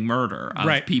impending murder of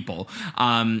Right. people,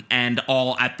 and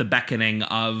all at the beckoning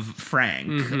of Frank,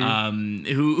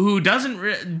 who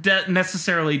doesn't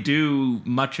necessarily do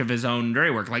much of his own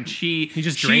dirty work. Like he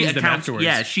just drains them afterwards.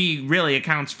 Yeah, she really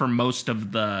accounts for most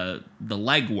of the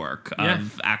legwork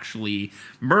of actually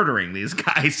murdering these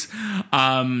guys.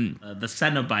 The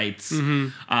Cenobites,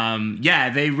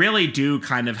 they really do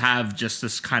kind of have just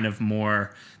this kind of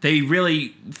more. They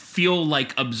really feel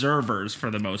like observers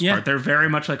for the most Yeah. part. They're very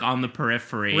much like on the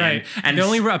periphery, Right. And they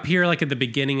only appear like at the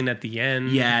beginning and at the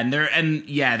end.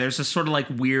 yeah, there's a sort of like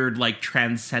weird, like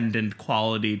transcendent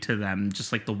quality to them,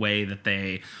 just like the way that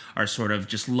they are sort of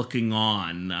just looking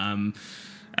on.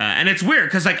 And it's weird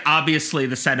because, like, obviously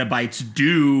the Cenobites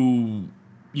do,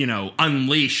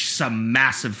 unleash some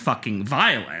massive fucking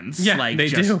violence. Yeah, like, they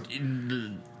just do. in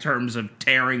the terms of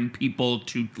tearing people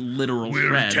to literal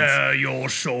shreds. your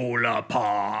soul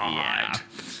apart.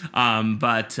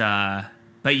 Yeah.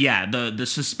 But yeah, the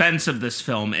suspense of this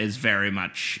film is very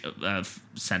much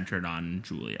centered on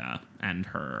Julia and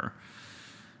her.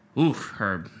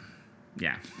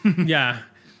 Yeah. Yeah.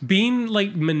 Being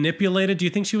like manipulated, do you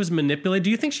think she was manipulated?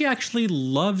 Do you think she actually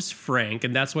loves Frank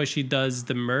and that's why she does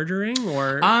the murdering?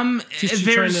 Or she's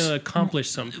trying to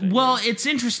accomplish something? Well, it's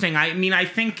interesting. I mean, I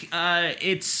think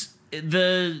it's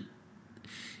there's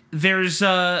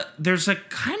a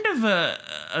kind of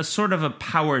a sort of a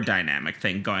power dynamic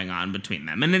thing going on between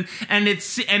them, and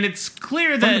it's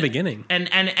clear that from the beginning,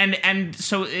 and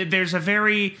so there's a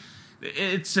very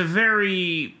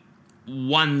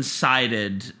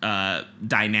one-sided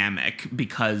dynamic,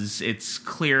 because it's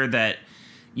clear that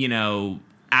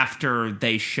after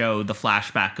they show the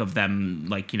flashback of them,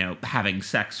 like, having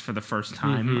sex for the first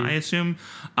time, I assume,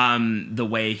 the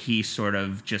way he sort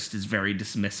of just is very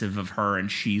dismissive of her, and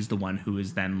she's the one who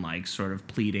is then, like, sort of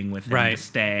pleading with him to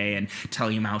stay and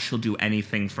telling him how she'll do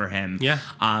anything for him. Yeah.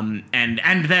 And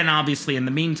then, obviously, in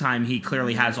the meantime, he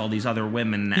clearly has all these other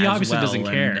women he as obviously well. doesn't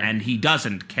care. And he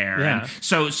doesn't care. Yeah.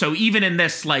 And so even in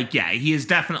this, like, yeah, he is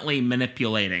definitely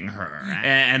manipulating her.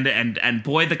 And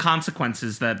boy, the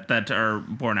consequences that are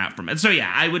born out from it. So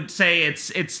yeah, I would say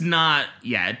it's not.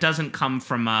 Yeah, it doesn't come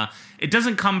from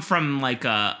like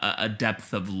a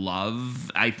depth of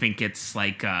love. I think it's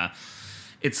like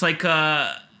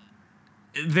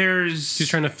there's. She's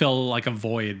trying to fill like a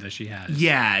void that she has.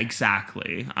 Yeah,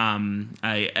 exactly.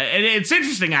 It's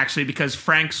interesting actually, because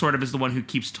Frank sort of is the one who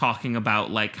keeps talking about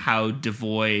like how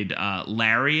devoid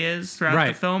Larry is throughout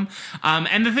the film.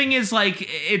 And the thing is, like,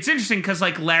 it's interesting because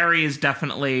like Larry is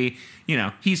definitely,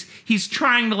 he's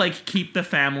trying to like keep the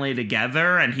family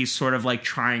together, and he's sort of like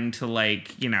trying to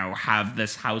like, have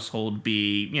this household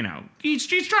be, he's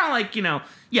trying to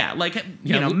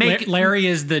like, make Larry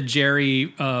is the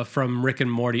Jerry from Rick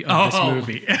and Morty of this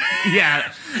movie.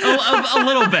 Yeah, a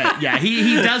little bit. Yeah,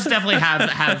 he does definitely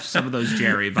have some of those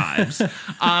Jerry vibes.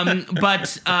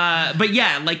 But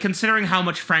yeah, like, considering how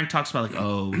much Frank talks about, like,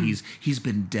 oh, he's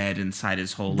been dead inside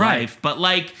his whole life, but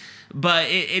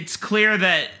it's clear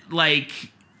that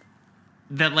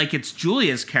it's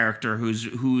Julia's character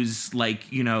who's like,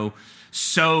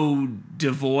 so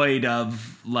devoid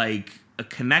of like a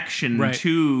connection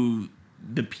to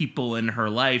the people in her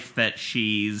life that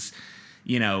she's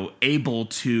able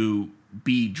to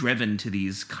be driven to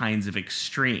these kinds of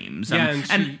extremes.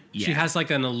 And she has like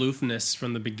an aloofness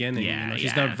from the beginning. Yeah,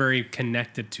 She's not very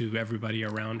connected to everybody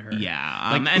around her.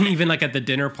 Yeah, and even like at the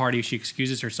dinner party, she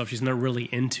excuses herself. She's not really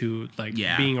into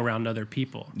being around other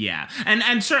people. Yeah,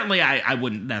 and certainly I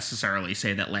wouldn't necessarily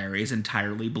say that Larry is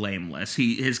entirely blameless.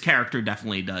 His character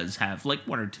definitely does have like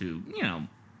one or two,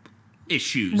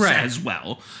 issues as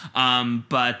well.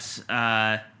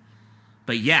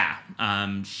 But yeah,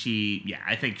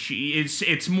 I think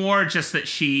it's more just that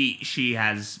she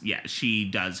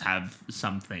does have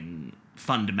something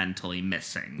fundamentally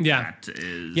missing. Yeah. That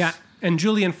is. Yeah. And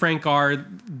Julie and Frank are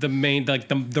the main, like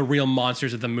the real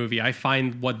monsters of the movie. I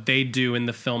find what they do in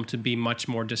the film to be much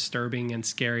more disturbing and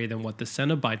scary than what the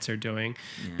Cenobites are doing.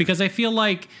 Yeah. Because I feel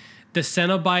like the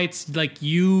Cenobites, like,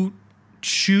 you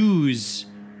choose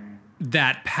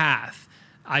that path.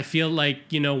 I feel like,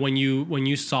 when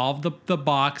you solve the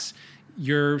box,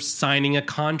 you're signing a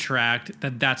contract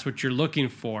that's what you're looking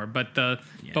for. But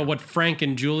but what Frank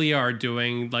and Julia are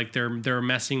doing, like they're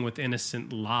messing with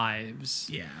innocent lives.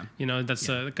 Yeah, that's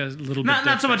a little bit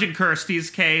not so much in Kirsty's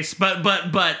case,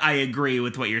 but I agree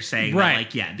with what you're saying.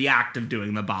 Right? That, the act of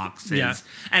doing the box is,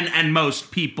 and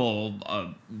most people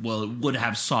would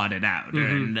have sought it out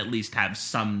and at least have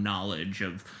some knowledge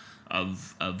of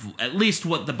at least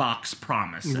what the box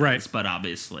promises. Right. But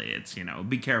obviously it's,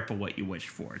 be careful what you wish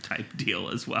for type deal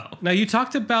as well. Now, you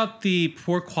talked about the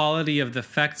poor quality of the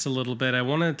effects a little bit. I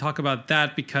want to talk about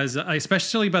that because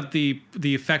especially about the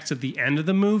effects at the end of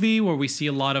the movie where we see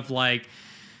a lot of like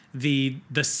the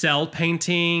cell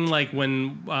painting, like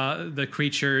when the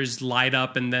creatures light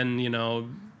up and then,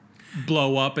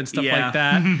 blow up and stuff like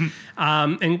that.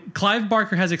 And Clive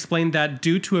Barker has explained that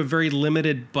due to a very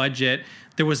limited budget,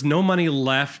 there was no money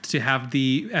left to have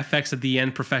the effects at the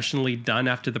end professionally done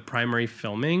after the primary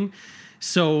filming.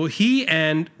 So he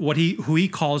and who he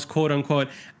calls, quote unquote,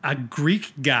 a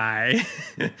Greek guy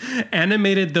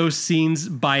animated those scenes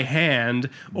by hand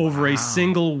over a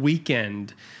single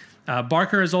weekend.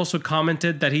 Barker has also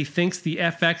commented that he thinks the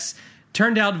FX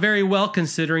turned out very well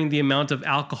considering the amount of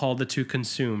alcohol the two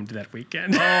consumed that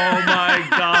weekend. Oh my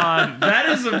God. That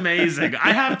is amazing.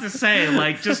 I have to say,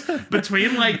 like, just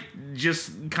between, like,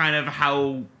 just kind of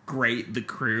how great the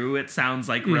crew, it sounds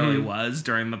like, really was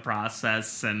during the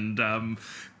process, and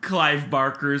Clive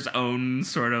Barker's own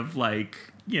sort of, like,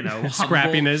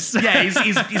 scrappiness. Yeah,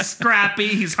 he's scrappy.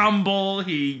 He's humble.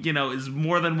 He, is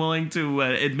more than willing to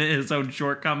admit his own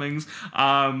shortcomings.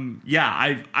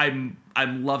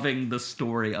 I'm loving the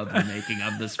story of the making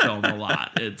of this film a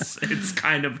lot. It's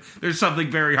kind of, there's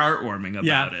something very heartwarming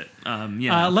about it.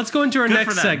 Let's go into our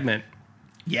next segment.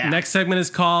 Yeah. Next segment is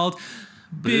called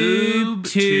Boob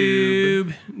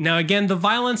Tube. Now, again, the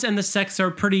violence and the sex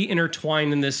are pretty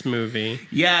intertwined in this movie.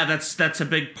 Yeah, that's a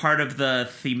big part of the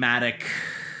thematic.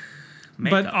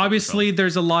 But obviously,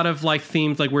 there's a lot of like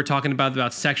themes, like we're talking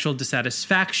about sexual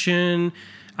dissatisfaction,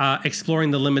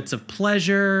 exploring the limits of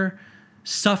pleasure,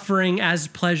 suffering as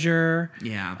pleasure,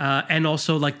 and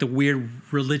also like the weird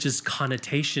religious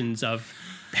connotations of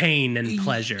pain and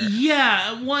pleasure.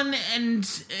 Yeah,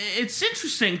 and it's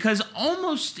interesting because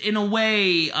almost in a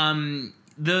way,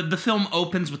 the film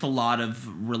opens with a lot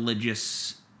of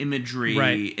religious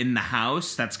imagery in the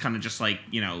house. That's kind of just like,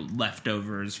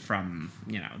 leftovers from,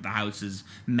 the house's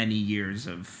many years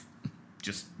of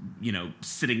just,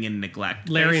 sitting in neglect.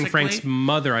 Larry and Frank's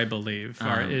mother, I believe,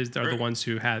 are the ones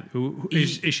who had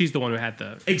she's the one who had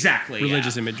the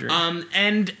religious imagery.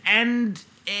 And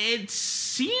it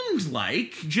seemed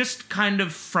like, just kind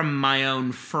of from my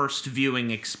own first viewing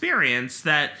experience,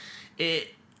 that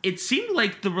it seemed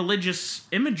like the religious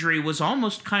imagery was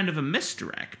almost kind of a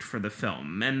misdirect for the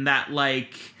film, and that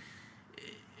like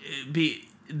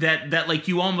that like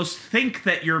you almost think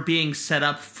that you're being set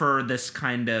up for this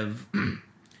kind of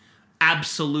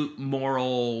absolute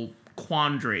moral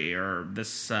quandary, or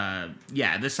this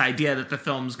this idea that the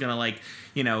film's gonna like,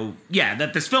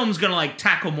 that this film's gonna like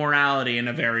tackle morality in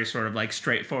a very sort of like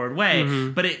straightforward way,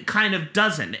 but it kind of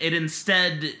doesn't. It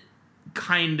instead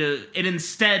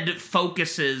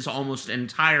focuses almost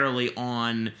entirely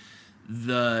on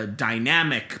the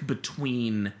dynamic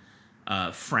between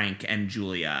Frank and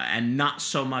Julia, and not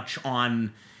so much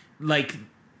on like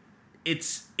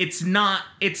it's not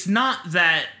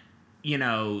that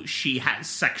she has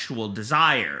sexual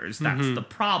desires. That's the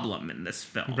problem in this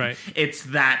film. Right. It's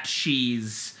that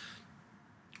she's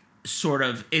sort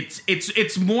of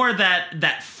it's more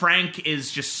that Frank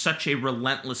is just such a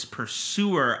relentless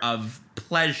pursuer of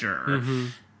pleasure,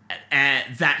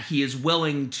 that he is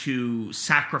willing to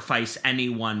sacrifice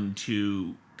anyone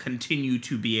to continue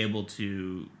to be able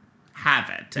to have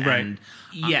it. Right. And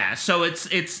yeah, so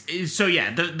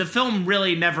the film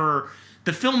really never.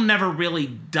 The film never really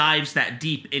dives that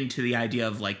deep into the idea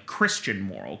of like Christian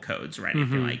moral codes or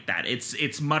anything like that.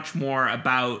 It's much more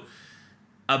about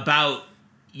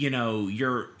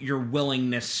your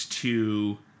willingness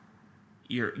to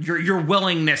your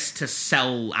willingness to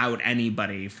sell out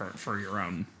anybody for your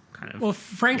own kind of. Well,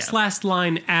 Frank's last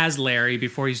line as Larry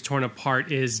before he's torn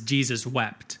apart is "Jesus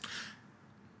wept."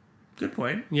 Good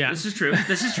point. Yeah. This is true.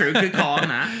 Good call on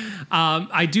that.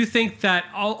 I do think that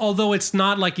although it's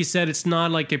not, like you said, it's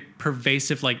not like a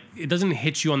pervasive, like it doesn't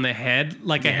hit you on the head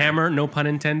like a hammer, no pun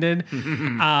intended.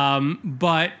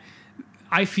 But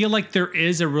I feel like there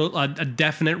is a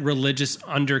definite religious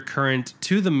undercurrent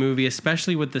to the movie,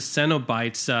 especially with the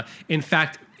Cenobites. In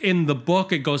fact, in the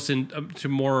book, it goes into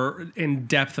more in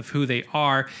depth of who they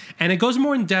are. And it goes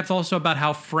more in depth also about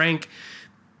how Frank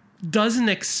doesn't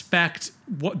expect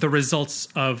what the results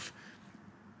of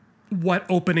what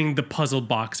opening the puzzle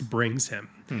box brings him,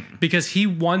 because he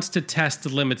wants to test the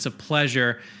limits of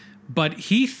pleasure, but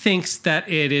he thinks that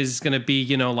it is going to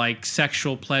be, like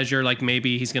sexual pleasure, like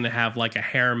maybe he's going to have like a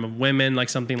harem of women, like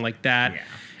something like that. Yeah.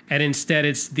 And instead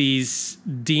it's these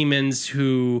demons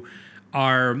who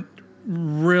are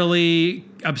really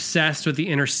obsessed with the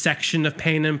intersection of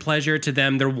pain and pleasure. To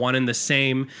them, they're one and the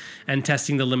same, and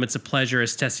testing the limits of pleasure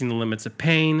is testing the limits of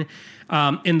pain.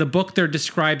 In the book, they're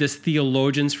described as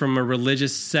theologians from a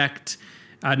religious sect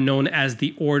known as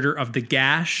the Order of the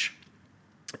Gash,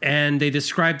 and they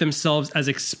describe themselves as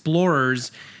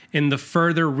explorers in the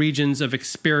further regions of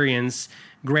experience,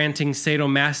 granting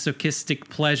sadomasochistic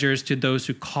pleasures to those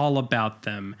who call about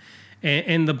them.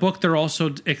 In the book, they're also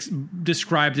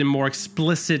described in more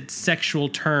explicit sexual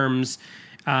terms,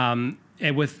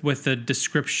 with the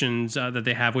descriptions that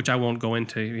they have, which I won't go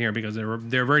into here because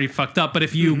they're already fucked up. But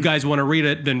if you guys want to read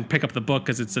it, then pick up the book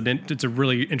because it's a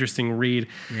really interesting read.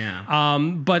 Yeah.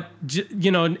 But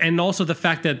and also the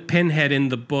fact that Pinhead in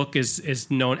the book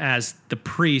is known as the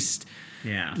priest.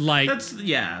 Yeah. Like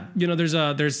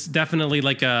there's definitely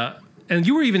like and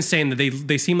you were even saying that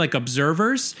they seem like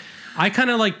observers. I kind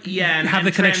of like have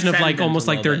the connection of like almost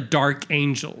like they're dark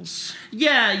angels.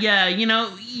 Yeah,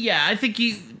 I think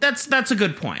that's a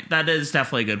good point. That is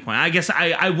definitely a good point. I guess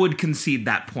I would concede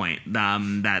that point.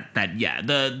 And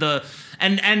the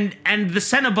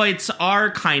Cenobites are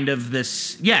kind of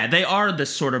this. Yeah, they are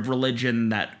this sort of religion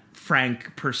that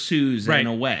Frank pursues in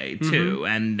a way too,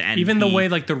 and even the way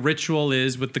like the ritual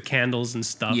is with the candles and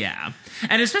stuff. Yeah,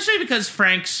 and especially because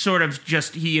Frank's sort of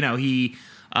just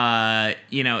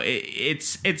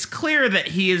it's clear that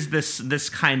he is this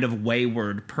kind of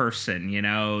wayward person,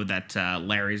 that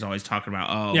Larry's always talking about.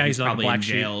 Oh, he's like probably in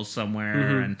jail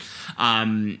somewhere,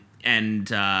 and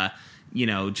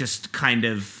just kind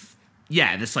of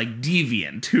this like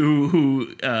deviant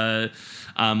who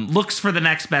looks for the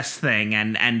next best thing,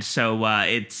 and so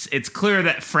it's clear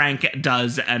that Frank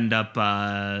does end up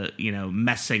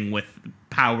messing with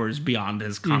powers beyond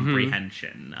his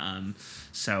comprehension.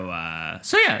 So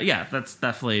that's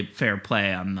definitely fair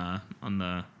play on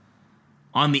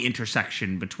the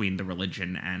intersection between the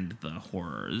religion and the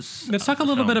horrors. Let's talk a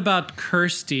little bit about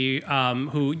Kirsty,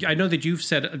 who I know that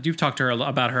you've talked to her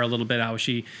about her a little bit, how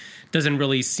she doesn't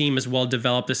really seem as well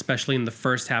developed, especially in the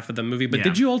first half of the movie. But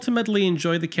did you ultimately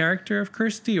enjoy the character of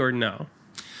Kirsty or no?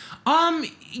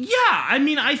 Yeah, I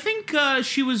mean, I think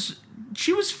she was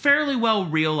fairly well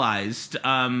realized.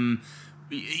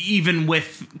 Even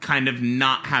with kind of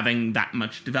not having that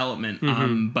much development.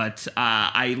 But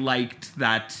I liked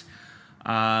that.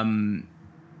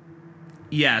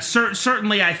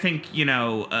 Certainly I think,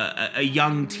 a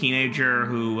young teenager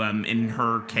who, in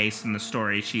her case in the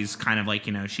story, she's kind of like,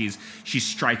 she's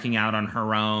striking out on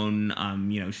her own,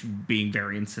 she's being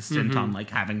very insistent on like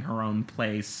having her own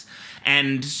place.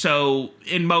 And so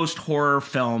in most horror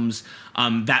films,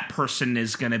 that person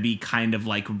is going to be kind of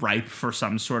like ripe for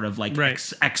some sort of like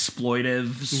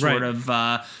exploitive sort of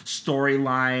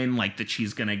storyline, like that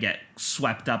she's going to get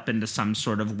swept up into some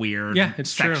sort of weird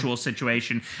sexual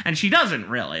situation. And she doesn't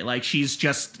really. Like, she's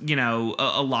just,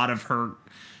 a lot of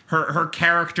her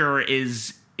character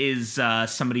is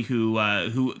somebody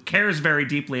who cares very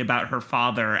deeply about her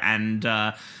father and,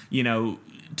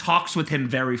 talks with him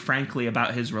very frankly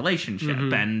about his relationship,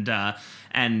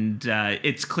 and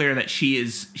it's clear that she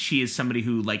is somebody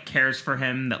who like cares for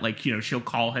him, that like she'll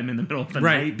call him in the middle of the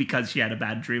night because she had a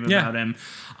bad dream about him.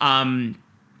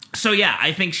 So yeah,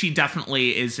 I think she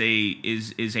definitely is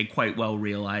a quite well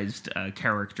realized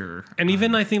character, And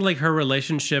even I think like her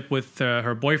relationship with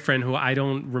her boyfriend, who I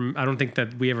don't think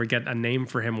that we ever get a name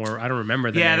for him, or I don't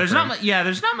remember the Yeah, name there's for not him.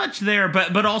 there's not much there,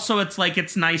 but also it's like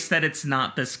it's nice that it's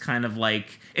not this kind of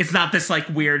like it's not this like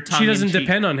weird tongue. She doesn't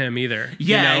depend on him either.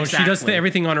 Yeah, She does exactly.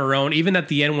 everything on her own. Even at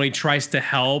the end when he tries to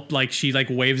help, like she like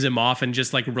waves him off and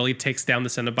just like really takes down the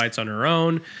Cenobites on her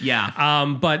own. Yeah.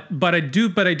 But I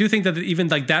do think that even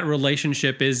like that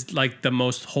relationship is like the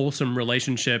most wholesome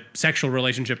sexual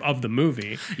relationship of the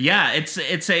movie. Yeah, it's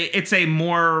a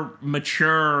more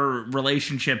mature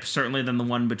relationship certainly than the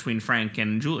one between Frank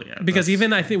and Julia. Because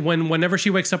even I think whenever she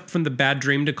wakes up from the bad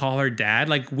dream to call her dad,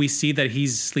 like we see that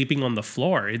he's sleeping on the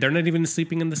floor. They're not even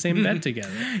sleeping in the same bed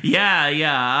together.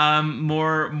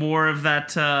 More of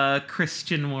that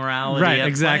Christian morality, Right, at play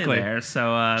exactly. there.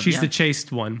 So She's the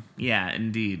chaste one. yeah,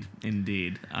 indeed.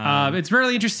 It's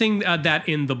really interesting that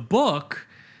in the book,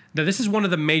 that this is one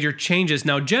of the major changes.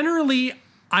 Now, generally,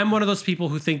 I'm one of those people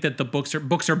who think that the books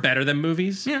are better than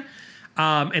movies. Yeah.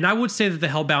 And I would say that the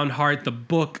Hellbound Heart, the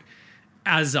book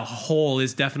as a whole,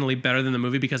 is definitely better than the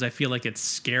movie because I feel like it's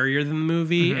scarier than the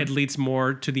movie. It leads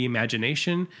more to the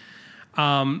imagination.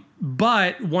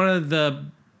 But one of the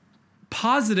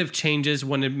positive changes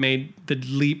when it made the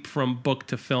leap from book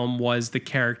to film was the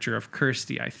character of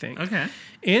Kirsty, I think. Okay.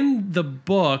 In the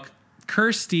book,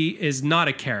 Kirsty is not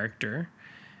a character.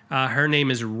 Her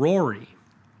name is Rory.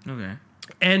 Okay.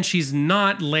 And she's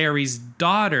not Larry's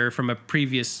daughter from a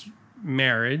previous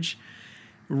marriage.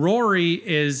 Rory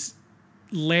is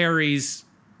Larry's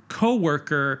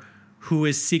co-worker who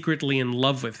is secretly in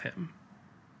love with him.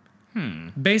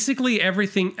 Basically,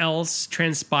 everything else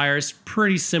transpires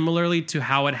pretty similarly to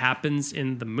how it happens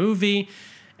in the movie,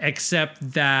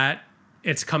 except that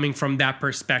it's coming from that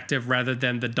perspective rather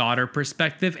than the daughter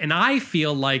perspective. And I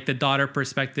feel like the daughter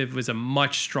perspective was a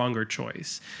much stronger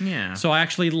choice. Yeah. So I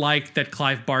actually like that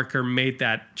Clive Barker made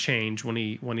that change when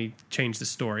he changed the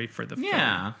story for the film.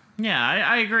 Yeah,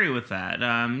 I agree with that.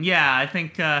 I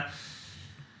think,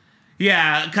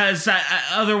 because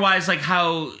otherwise, like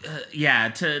how,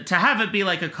 to have it be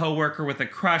like a coworker with a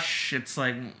crush, it's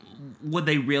like, would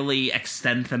they really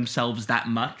extend themselves that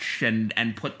much and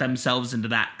put themselves into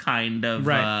that kind of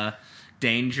Right.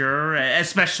 danger,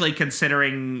 especially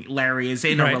considering Larry is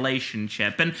in a Right.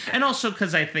 relationship, and also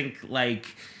because I think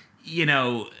like,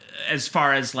 as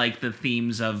far as like the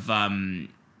themes of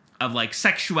like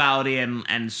sexuality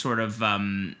and sort of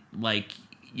like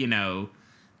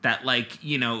that like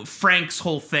Frank's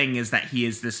whole thing is that he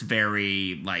is this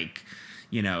very like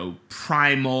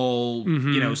primal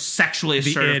sexually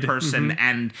assertive id. person,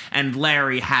 and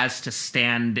Larry has to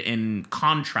stand in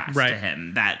contrast Right. to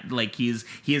him, that like he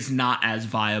is not as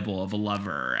viable of a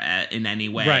lover in any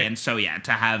way. Right. And so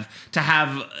to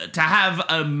have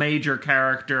a major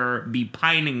character be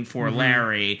pining for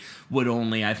Larry would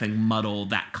only, I think, muddle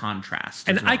that contrast.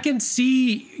 And as well. I can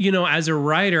see, as a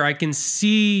writer, I can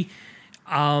see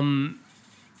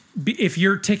if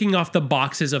you're ticking off the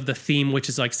boxes of the theme, which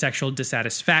is like sexual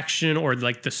dissatisfaction or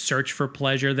like the search for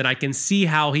pleasure, then I can see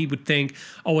how he would think,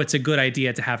 oh, it's a good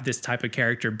idea to have this type of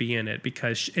character be in it,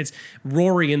 because it's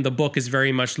Rory in the book is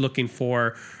very much looking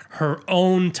for her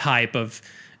own type of,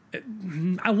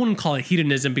 I wouldn't call it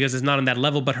hedonism because it's not on that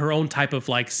level, but her own type of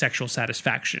like sexual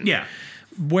satisfaction. Yeah.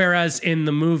 Whereas in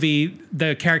the movie,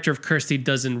 the character of Kirsty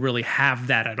doesn't really have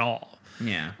that at all.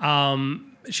 Yeah.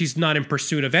 She's not in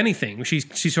pursuit of anything. She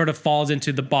sort of falls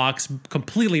into the box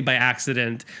completely by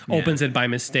accident, opens it by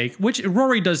mistake, which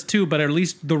Rory does too. But at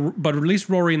least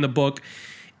Rory in the book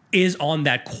is on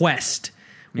that quest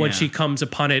when Yeah. she comes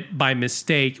upon it by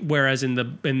mistake. Whereas in the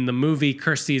movie,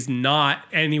 Kirsty is not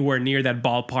anywhere near that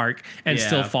ballpark and Yeah.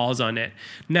 still falls on it.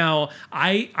 Now,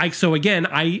 I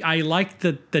like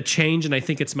the change, and I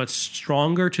think it's much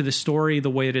stronger to the story the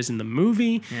way it is in the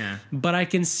movie. Yeah. But I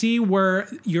can see where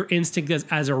your instinct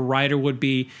as a writer would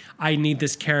be, I need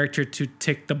this character to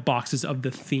tick the boxes of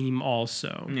the theme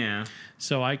also. Yeah.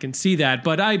 So I can see that.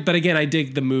 But again, I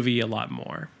dig the movie a lot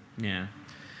more. Yeah.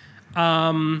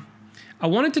 I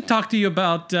wanted to talk to you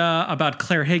about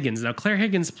Claire Higgins. Now, Claire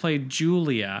Higgins played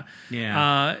Julia.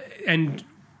 Yeah. And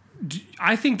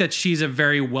I think that she's a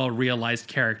very well-realized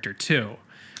character, too.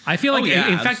 I feel like, yeah,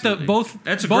 in fact, absolutely.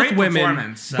 That's a both great women,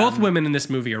 performance. both women in this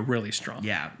movie are really strong.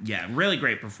 Yeah, really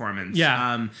great performance.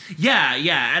 Yeah.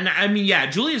 And I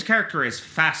mean, Julia's character is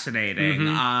fascinating.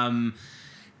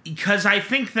 Because I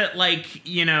think that, like,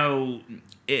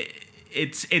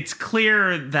 it's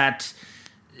clear that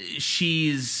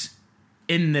she's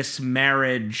in this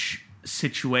marriage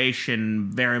situation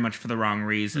very much for the wrong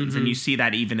reasons. And you see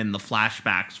that even in the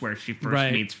flashbacks where she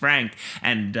first meets Frank,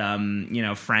 and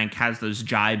Frank has those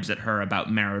jibes at her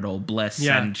about marital bliss,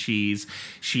 and she's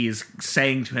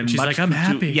saying to him, she's like, I'm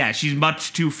happy. She's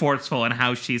much too forceful in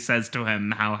how she says to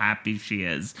him how happy she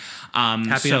is.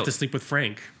 Happy enough to sleep with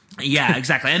Frank. Yeah,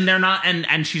 exactly. And they're not,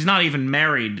 and she's not even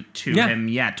married to him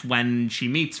yet when she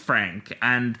meets Frank.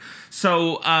 And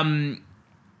so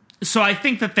I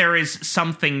think that there is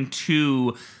something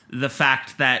to the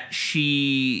fact that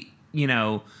she,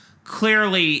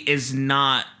 clearly is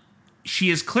not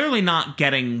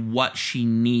getting what she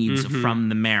needs from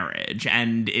the marriage,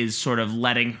 and is sort of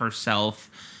letting herself,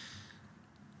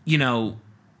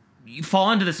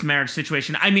 fall into this marriage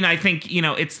situation. I mean, I think,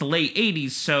 it's the late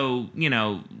 80s, so,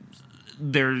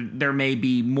 there may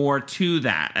be more to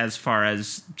that as far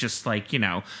as just like,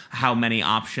 how many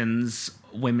options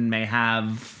women may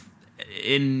have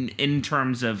in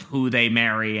terms of who they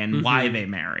marry and why they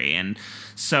marry. And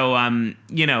so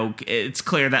it's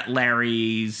clear that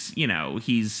Larry's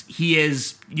he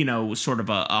is sort of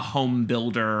a home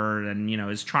builder, and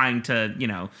is trying to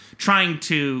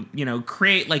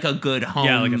create like a good home,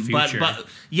 like a future.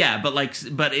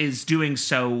 but is doing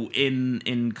so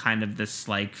in kind of this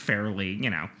like fairly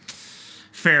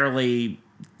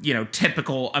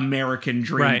typical American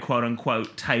dream, quote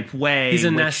unquote, type way. He's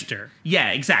a nester.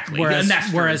 Yeah, exactly.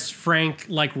 Whereas Frank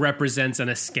like represents an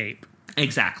escape.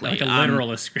 Exactly. Like a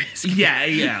literal escape.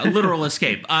 Yeah, a literal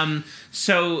escape.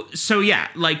 So yeah,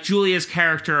 like Julia's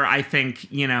character, I think,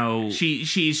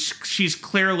 she's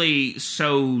clearly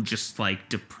so just like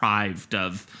deprived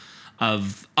of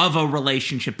a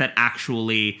relationship that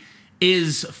actually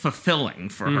is fulfilling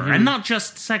for her, and not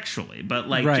just sexually, but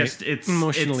like just it's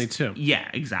emotionally too. Yeah,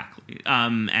 exactly.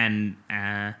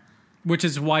 Which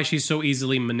is why she's so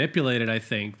easily manipulated, I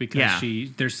think, because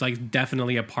there's like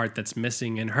definitely a part that's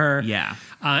missing in her. Yeah.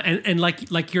 And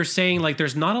like you're saying, like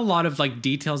there's not a lot of like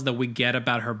details that we get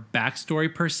about her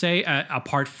backstory per se,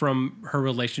 apart from her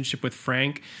relationship with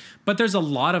Frank. But there's a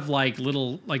lot of like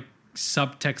little like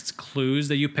subtext clues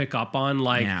that you pick up on,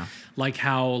 like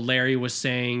how Larry was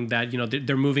saying that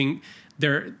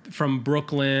they're from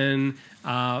Brooklyn.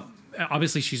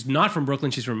 Obviously she's not from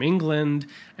Brooklyn, she's from England,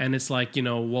 and it's like,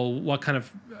 well, what kind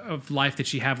of life did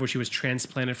she have where she was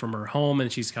transplanted from her home and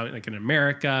she's kind of like in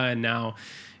America, and now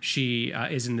she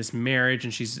is in this marriage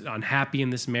and she's unhappy in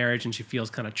this marriage and she feels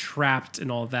kind of trapped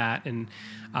and all that, and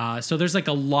so there's like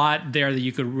a lot there that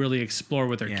you could really explore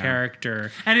with her character,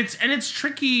 and it's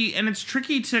tricky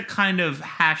to kind of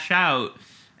hash out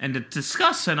and to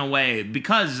discuss in a way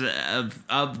because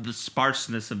of the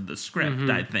sparseness of the script.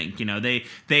 I think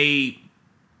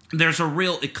there's a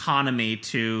real economy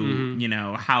to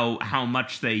how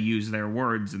much they use their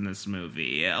words in this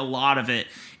movie. A lot of it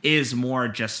is more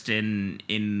just in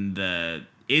the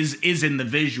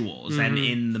visuals and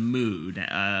in the mood.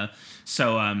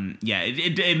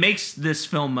 It makes this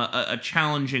film a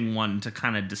challenging one to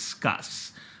kind of discuss.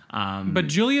 But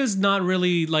Julia's not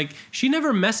really like, she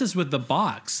never messes with the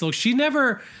box, so she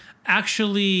never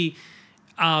actually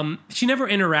she never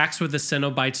interacts with the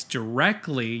Cenobites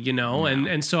directly,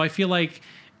 and so I feel like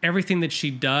everything that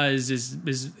she does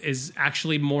is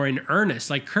actually more in earnest.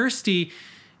 Like Kirsty,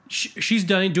 she's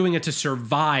doing it to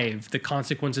survive the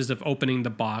consequences of opening the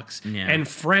box, and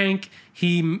Frank,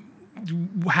 he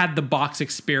had the box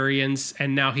experience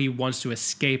and now he wants to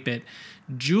escape it.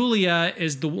 Julia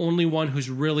is the only one who's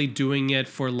really doing it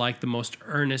for like the most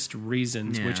earnest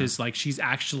reasons, which is like she's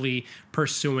actually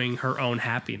pursuing her own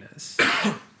happiness.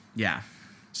 Yeah.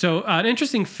 So an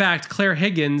interesting fact, Claire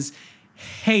Higgins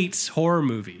hates horror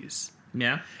movies.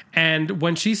 Yeah. And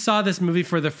when she saw this movie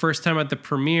for the first time at the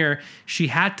premiere, she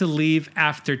had to leave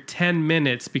after 10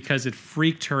 minutes because it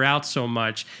freaked her out so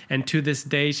much. And to this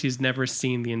day, she's never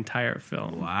seen the entire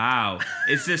film. Wow.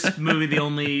 Is this movie the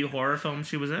only horror film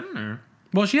she was in, or?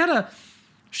 Well, she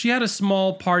had a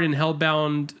small part in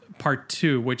Hellbound Part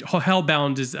 2, which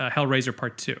Hellbound is Hellraiser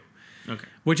Part 2. Okay.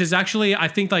 Which is actually, I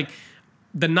think, like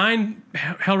the 9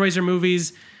 Hellraiser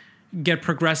movies get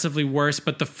progressively worse,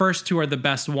 but the first 2 are the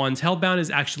best ones. Hellbound is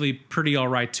actually pretty all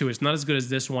right too. It's not as good as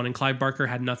this one, and Clive Barker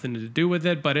had nothing to do with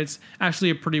it, but it's actually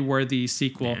a pretty worthy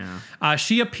sequel. Yeah.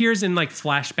 She appears in like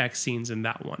flashback scenes in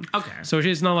that one. Okay. So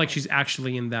it's not like she's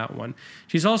actually in that one.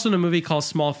 She's also in a movie called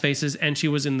Small Faces, and she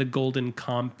was in The Golden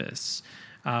Compass,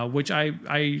 which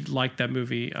I liked that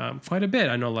movie quite a bit.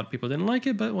 I know a lot of people didn't like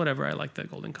it, but whatever. I like The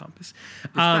Golden Compass.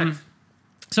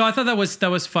 So I thought that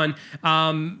was fun.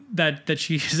 That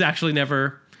she's actually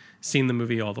never seen the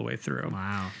movie all the way through.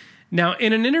 Wow. Now,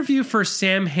 in an interview for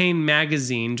Sam Hain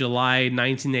magazine, July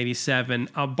 1987,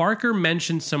 Barker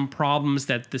mentioned some problems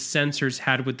that the censors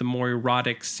had with the more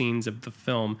erotic scenes of the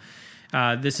film.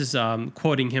 This is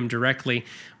quoting him directly.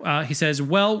 He says,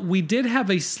 "Well, we did have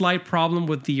a slight problem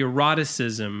with the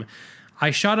eroticism.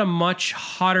 I shot a much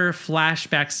hotter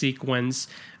flashback sequence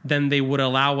than they would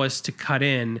allow us to cut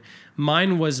in.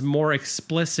 Mine was more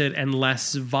explicit and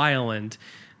less violent.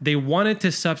 They wanted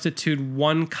to substitute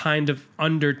one kind of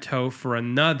undertow for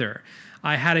another.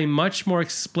 I had a much more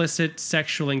explicit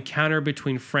sexual encounter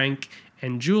between Frank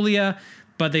and Julia,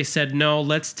 but they said, no,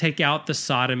 let's take out the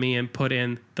sodomy and put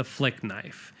in the flick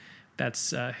knife."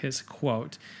 That's his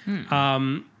quote.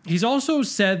 He's also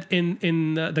said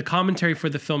in the commentary for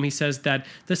the film, he says that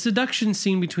the seduction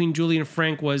scene between Julia and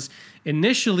Frank was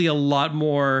initially a lot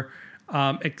more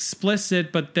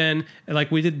explicit, but then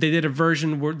they did a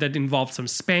version that involved some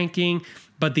spanking,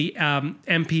 but the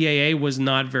MPAA was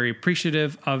not very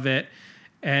appreciative of it.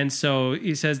 And so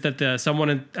he says that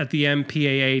someone at the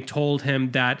MPAA told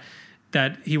him that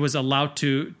he was allowed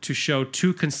to show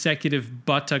 2 consecutive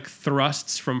buttock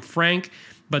thrusts from Frank,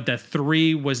 but that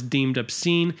 3 was deemed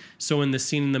obscene. So in the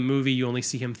scene in the movie, you only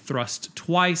see him thrust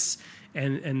twice,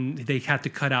 and they had to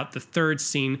cut out the 3rd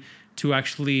scene to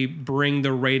actually bring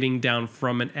the rating down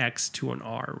from an X to an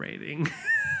R rating.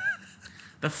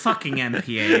 The fucking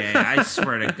MPAA, I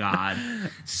swear to God.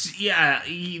 Yeah,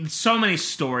 so many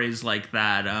stories like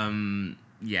that.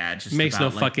 Yeah, it just makes no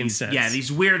about, fucking sense. Yeah,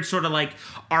 these weird sort of like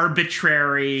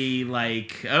arbitrary,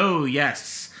 like, oh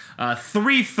yes,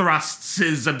 3 thrusts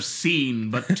is obscene,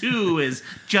 but 2 is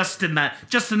just in that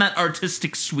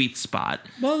artistic sweet spot.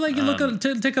 Well, like you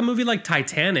take a movie like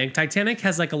Titanic. Titanic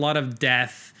has like a lot of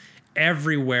death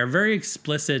everywhere, very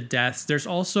explicit deaths. There's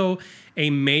also a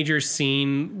major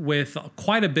scene with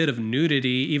quite a bit of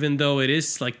nudity, even though it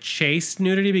is like chaste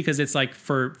nudity because it's like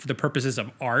for the purposes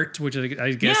of art, which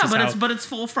I guess is but it's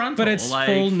full frontal. But it's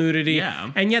full nudity,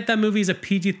 yeah. And yet that movie is a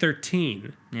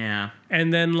PG-13. Yeah,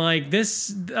 and then like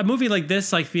a movie like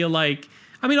this, I feel like.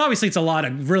 I mean, obviously, it's a lot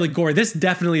of really gory. This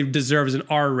definitely deserves an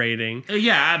R rating.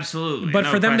 Yeah, absolutely. But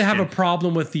for them to have a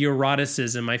problem with the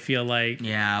eroticism, I feel like...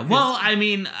 Yeah, well, I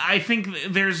mean, I think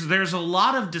there's a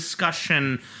lot of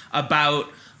discussion about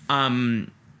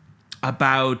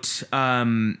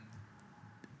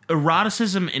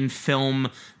eroticism in film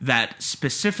that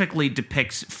specifically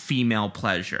depicts female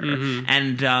pleasure. Mm-hmm.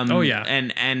 And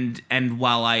and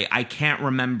while I can't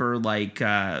remember like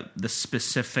the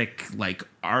specific like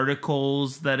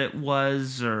articles that it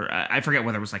was, or I forget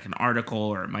whether it was like an article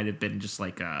or it might have been just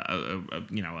like a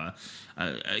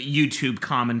YouTube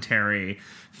commentary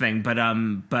thing, but I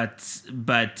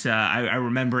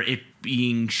remember it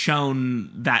being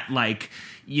shown that like,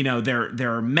 you know,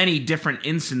 there are many different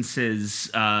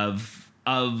instances of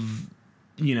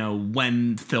you know,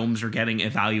 when films are getting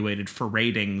evaluated for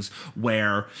ratings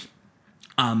where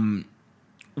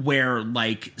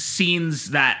like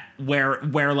scenes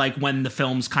where like when the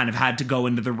films kind of had to go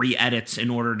into the re-edits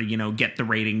in order to, you know, get the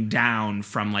rating down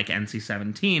from like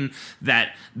NC-17,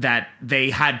 that they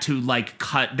had to like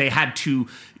they had to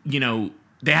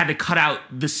cut out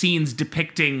the scenes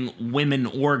depicting women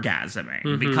orgasming,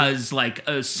 mm-hmm. because like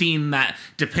a scene that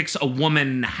depicts a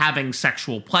woman having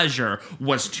sexual pleasure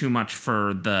was too much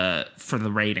for the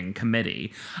rating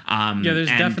committee. There's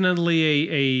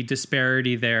definitely a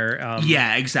disparity there.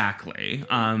 Yeah, exactly.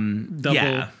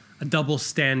 A double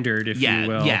standard, if you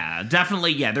will. Yeah,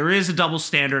 definitely. Yeah, there is a double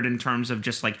standard in terms of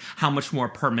just like how much more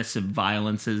permissive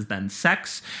violence is than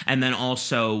sex, and then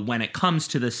also when it comes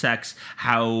to the sex,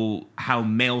 how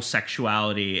male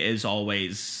sexuality is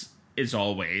always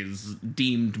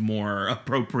deemed more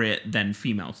appropriate than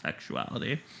female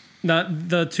sexuality. Now,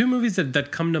 the 2 movies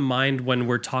that come to mind when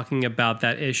we're talking about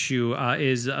that issue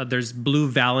is there's Blue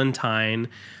Valentine,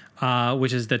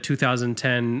 which is the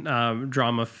 2010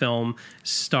 drama film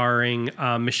starring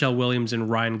Michelle Williams and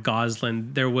Ryan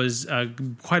Gosling. There was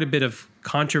quite a bit of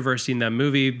controversy in that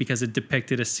movie because it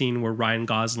depicted a scene where Ryan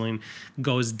Gosling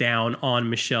goes down on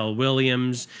Michelle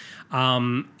Williams,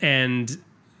 and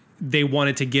they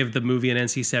wanted to give the movie an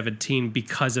NC-17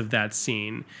 because of that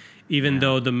scene, even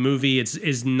though the movie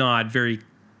is not very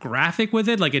graphic with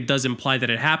it. Like, it does imply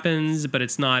that it happens, but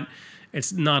it's not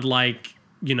like,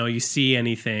 you know, you see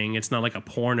anything. It's not like a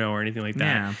porno or anything like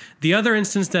that. Yeah. The other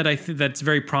instance that that's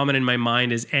very prominent in my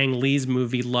mind is Ang Lee's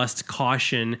movie Lust,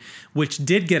 Caution, which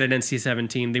did get an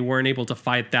NC-17. They weren't able to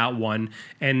fight that one.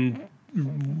 And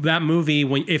that movie,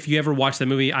 if you ever watch that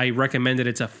movie, I recommend it.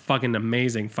 It's a fucking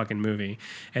amazing fucking movie.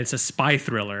 It's a spy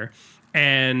thriller.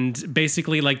 And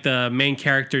basically, like, the main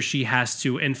character, she has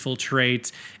to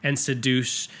infiltrate and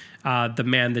seduce the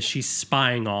man that she's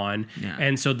spying on. Yeah.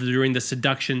 And so during the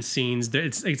seduction scenes,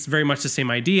 it's very much the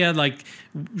same idea. Like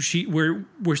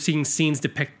we're seeing scenes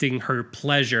depicting her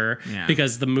pleasure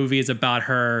because the movie is about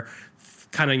her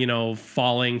kind of, you know,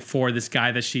 falling for this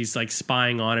guy that she's like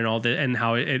spying on and all that, and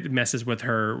how it messes with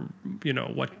her, you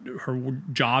know, what her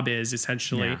job is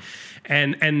essentially.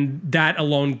 And that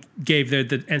alone gave the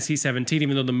NC-17,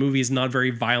 even though the movie is not very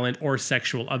violent or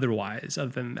sexual otherwise,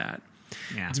 other than that.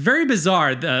 Yeah. It's very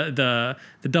bizarre, the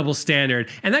double standard.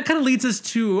 And that kind of leads us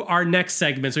to our next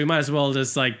segment. So we might as well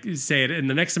just like say it. And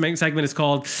the next segment is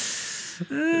called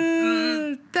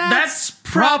That's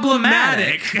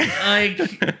problematic.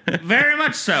 Like, very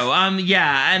much so.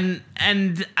 Yeah,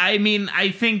 and I mean, I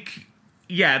think,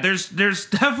 yeah, there's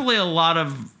definitely a lot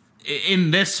of, in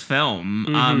this film,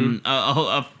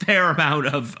 a fair amount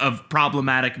of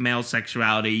problematic male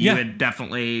sexuality. You had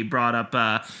definitely brought up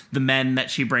the men that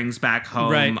she brings back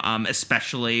home,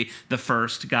 especially the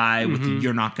first guy with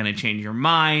 "You're not going to change your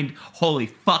mind." Holy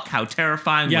fuck, how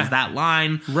terrifying was that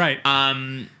line? Right.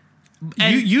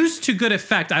 And used to good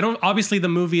effect. I don't. Obviously, the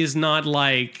movie is not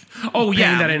like painting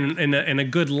that in a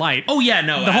good light. Oh yeah,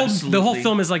 no. The whole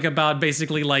film is like about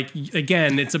basically like,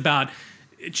 again, it's about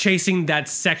chasing that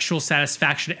sexual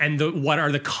satisfaction and what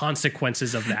are the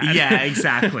consequences of that. Yeah,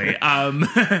 exactly.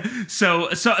 So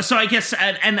I guess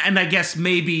and I guess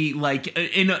maybe like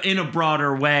in a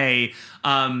broader way,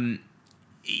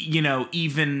 you know,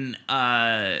 even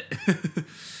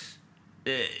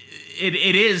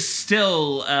It is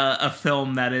still a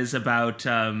film that is about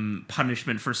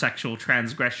punishment for sexual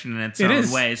transgression in its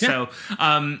own way. Yeah.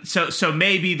 So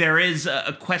maybe there is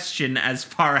a question as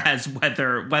far as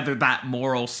whether that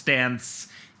moral stance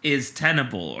is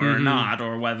tenable or not,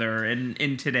 or whether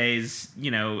in today's, you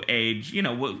know, age,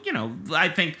 I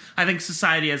think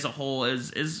society as a whole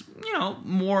is you know,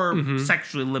 more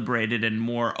sexually liberated and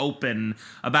more open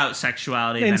about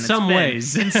sexuality in than some it's been.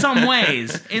 ways. In some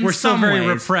ways, we're still very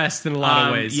repressed in a lot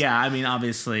of ways. Yeah, I mean,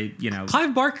 obviously, you know,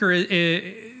 Clive Barker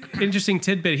interesting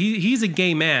tidbit. He's a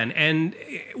gay man, and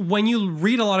when you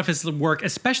read a lot of his work,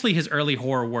 especially his early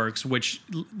horror works, which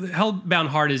Hellbound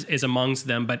Heart is amongst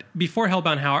them, but before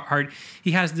Hellbound Heart,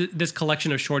 he has this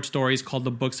collection of short stories called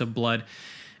The Books of Blood,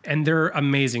 and they're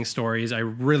amazing stories. I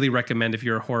really recommend, if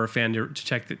you're a horror fan, to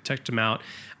check them out.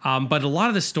 But a lot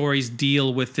of the stories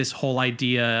deal with this whole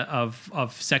idea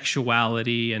of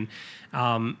sexuality and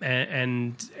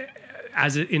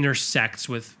as it intersects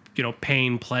with, you know,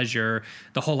 pain, pleasure,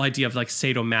 the whole idea of like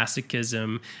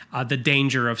sadomasochism, the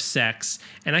danger of sex.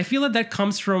 And I feel that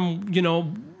comes from, you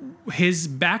know, his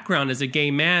background as a gay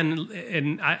man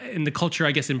in the culture,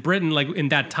 I guess, in Britain, like in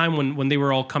that time when they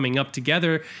were all coming up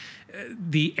together.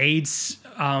 The AIDS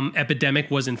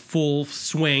epidemic was in full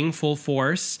swing, full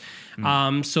force.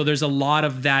 So there's a lot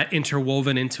of that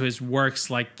interwoven into his works.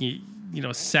 Like, you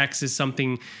know, sex is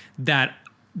something that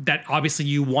obviously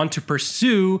you want to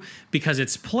pursue because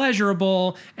it's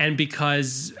pleasurable, and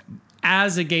because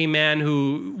as a gay man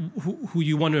who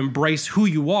you want to embrace who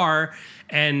you are,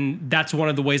 and that's one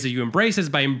of the ways that you embrace is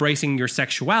by embracing your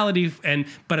sexuality.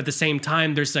 But at the same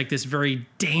time, there's like this very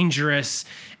dangerous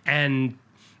and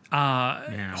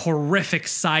horrific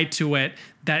side to it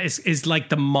that is like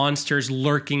the monsters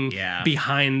lurking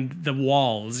behind the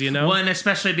walls, you know. Well, and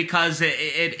especially because it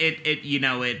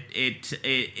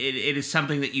is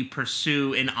something that you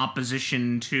pursue in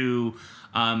opposition to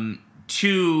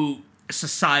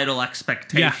societal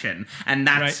expectation, and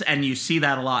that's and you see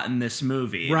that a lot in this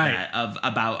movie,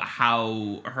 about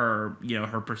how her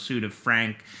pursuit of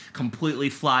Frank completely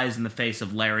flies in the face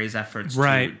of Larry's efforts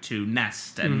to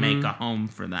nest and make a home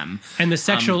for them. And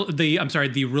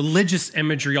the religious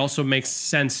imagery also makes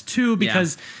sense too,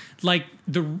 because like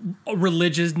the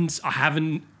religions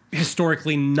haven't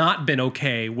historically not been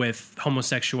okay with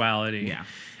homosexuality. Yeah.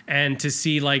 And to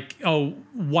see like, oh,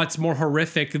 what's more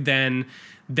horrific than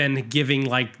giving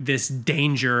like this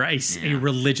danger a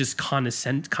religious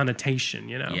connotation,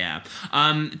 you know? Yeah.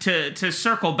 To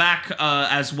circle back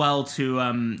as well to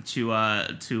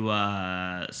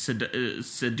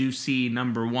Seducey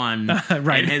number one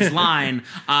in his line.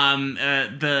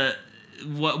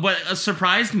 What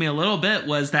surprised me a little bit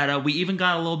was that we even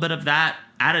got a little bit of that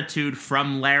attitude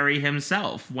from Larry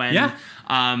himself when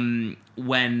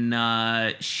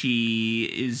she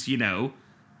is, you know,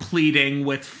 pleading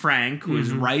with Frank, who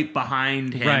is right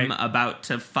behind him, Right. about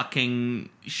to fucking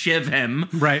shiv him.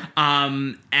 Right.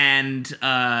 And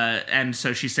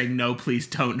so she's saying, no, please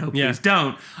don't. No, Yeah. please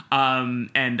don't.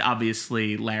 And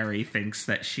obviously Larry thinks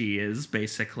that she is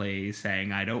basically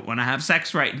saying, I don't want to have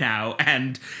sex right now.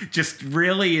 And just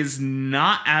really is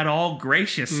not at all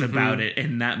gracious about it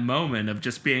in that moment of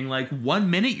just being like, 1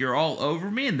 minute you're all over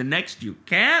me and the next you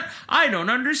can't. I don't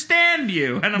understand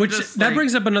you. And I'm Which just that like,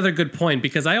 brings up another good point,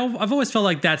 because I've always felt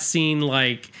like that scene,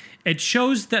 like, it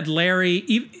shows that Larry,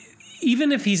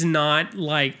 even if he's not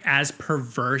like as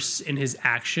perverse in his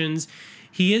actions,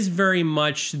 he is very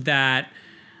much that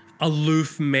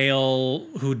aloof male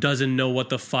who doesn't know what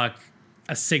the fuck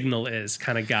a signal is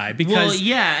kind of guy, because Well,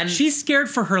 yeah, and- she's scared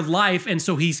for her life, and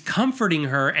so he's comforting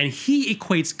her, and he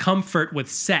equates comfort with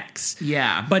sex.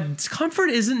 Yeah. But comfort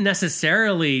isn't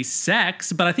necessarily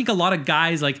sex, but I think a lot of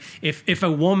guys, like, if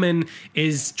a woman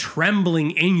is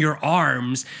trembling in your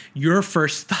arms, your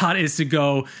first thought is to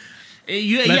go,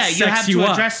 you Let's have sex to you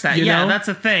up, address that. you Yeah, know? that's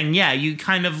a thing. Yeah, you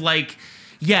kind of like,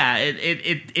 yeah,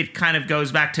 it kind of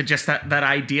goes back to just that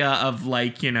idea of,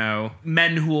 like, you know,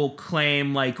 men who will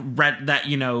claim like that,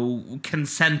 you know,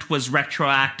 consent was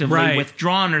retroactively Right.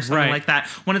 withdrawn or something Right. like that,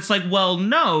 when it's like, well,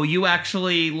 no, you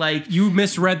actually, like, you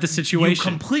misread the you situation.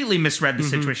 completely misread the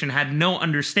situation, had no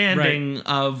understanding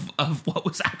of what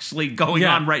was actually going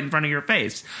Yeah. on right in front of your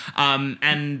face.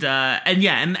 And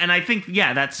I think,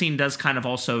 yeah, that scene does kind of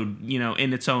also, you know,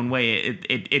 in its own way,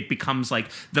 it becomes like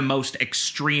the most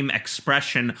extreme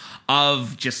expression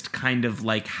of just kind of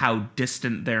like how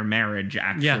distant their marriage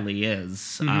actually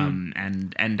is,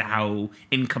 and how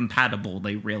incompatible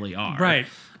they really are. Right.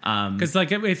 Because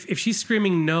like if she's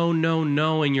screaming no, no,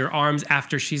 no in your arms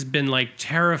after she's been like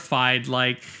terrified,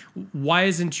 like, why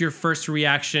isn't your first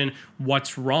reaction,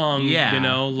 what's wrong? Yeah. You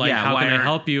know, like, Yeah, how why can I are-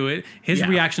 help you? His Yeah.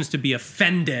 reaction is to be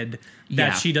offended that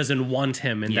Yeah. she doesn't want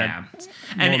him in that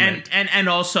moment. And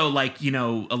also, like, you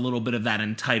know, a little bit of that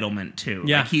entitlement too.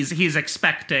 Yeah. Like he's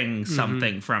expecting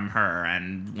something from her,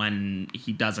 and when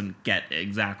he doesn't get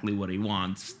exactly what he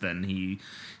wants, then he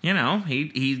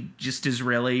just is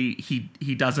really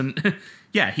he doesn't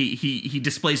yeah, he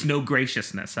displays no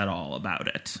graciousness at all about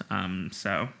it.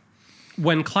 So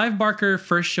When Clive Barker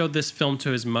first showed this film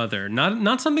to his mother,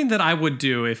 not something that I would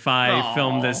do if I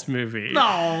filmed this movie.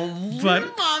 oh,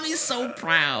 But- mommy's so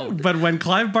proud. But when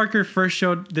Clive Barker first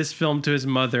showed this film to his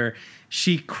mother,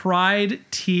 she cried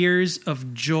tears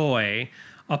of joy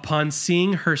upon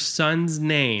seeing her son's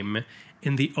name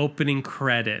in the opening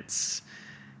credits.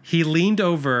 He leaned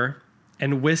over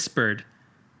and whispered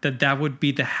that would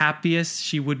be the happiest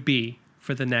she would be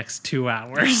for the next 2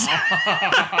 hours.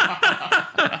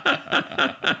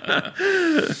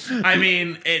 I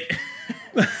mean,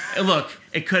 look,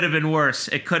 it could have been worse.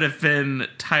 It could have been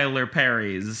Tyler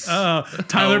Perry's.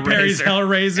 Tyler Perry's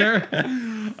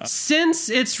Hellraiser. Since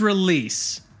its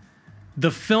release,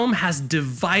 the film has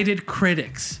divided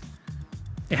critics.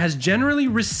 It has generally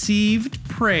received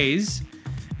praise.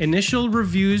 Initial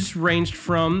reviews ranged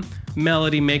from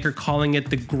Melody Maker calling it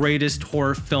the greatest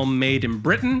horror film made in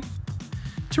Britain,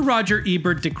 to Roger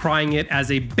Ebert decrying it as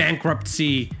a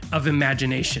bankruptcy of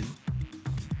imagination.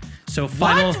 So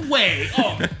final What? Wait.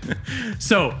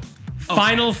 Oh.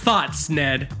 Final thoughts,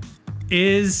 Ned.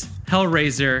 Is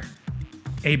Hellraiser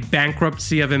a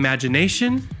bankruptcy of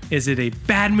imagination? Is it a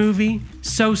bad movie?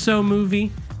 So-so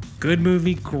movie? Good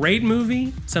movie? Great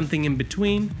movie? Something in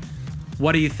between?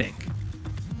 What do you think?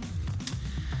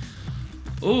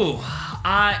 Ooh.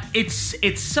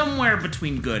 It's somewhere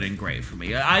between good and great for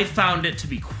me. I found it to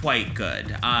be quite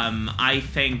good. I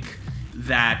think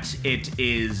that it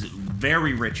is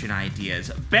very rich in ideas.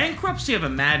 Bankruptcy of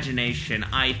imagination,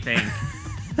 I think.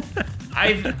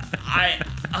 I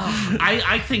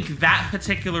think that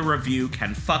particular review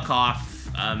can fuck off.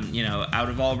 Out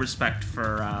of all respect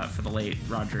for the late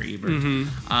Roger Ebert.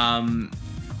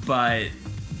 But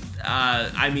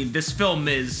I mean, this film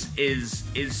is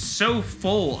so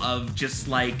full of just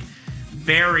like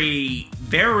very,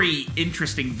 very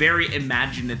interesting, very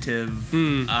imaginative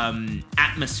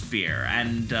atmosphere,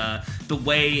 and the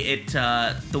way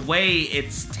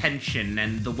it's tension,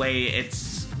 and the way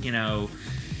it's,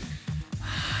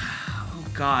 oh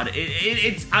God,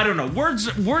 it's I don't know,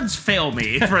 words fail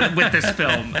me with this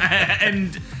film,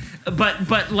 and.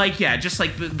 But like, yeah, just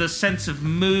like the sense of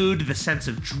mood, the sense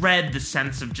of dread, the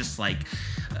sense of just like,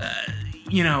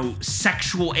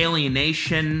 sexual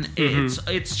alienation.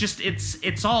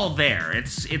 It's all there.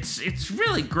 It's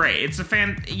really great. It's a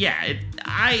fan. Yeah.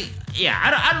 I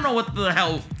don't know what the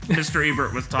hell Mr.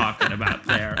 Ebert was talking about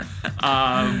there.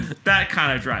 That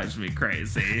kind of drives me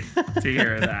crazy to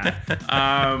hear that.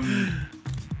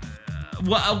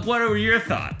 what are your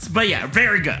thoughts? But yeah,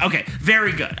 very good. Okay,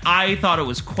 very good. I thought it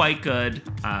was quite good.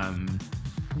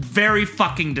 Very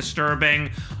fucking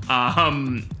disturbing.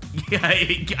 I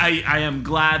am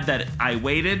glad that I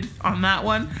waited on that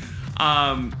one.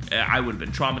 I would have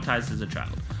been traumatized as a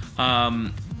child.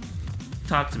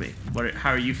 Talk to me.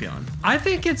 How are you feeling? I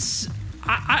think it's...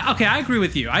 I agree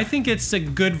with you. I think it's a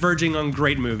good verging on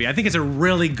great movie. I think it's a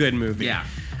really good movie. Yeah.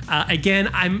 Again,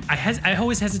 I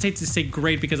always hesitate to say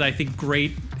great because I think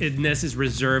greatness is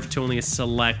reserved to only a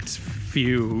select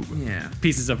few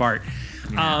pieces of art.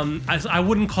 Yeah. I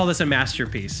wouldn't call this a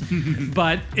masterpiece,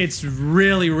 but it's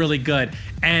really, really good.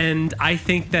 And I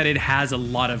think that it has a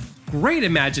lot of great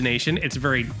imagination. It's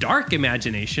very dark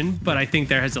imagination, but I think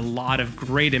there has a lot of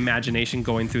great imagination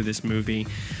going through this movie.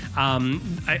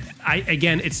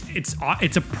 Again, it's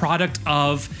a product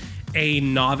of a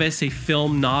novice, a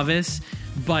film novice,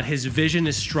 but his vision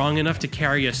is strong enough to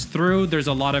carry us through. There's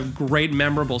a lot of great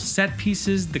memorable set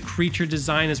pieces. The creature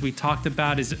design, as we talked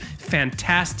about, is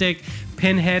fantastic.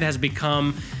 Pinhead has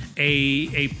become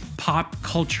a pop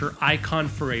culture icon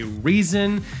for a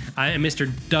reason. And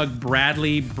Mr. Doug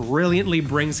Bradley brilliantly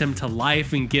brings him to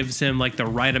life and gives him like the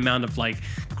right amount of like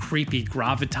creepy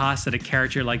gravitas that a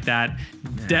character like that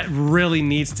really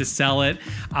needs to sell it.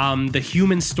 The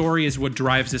human story is what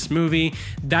drives this movie.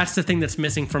 That's the thing that's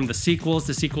missing from the sequels.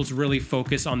 The sequels really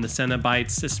focus on the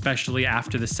Cenobites, especially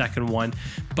after the second one.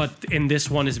 But in this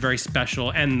one is very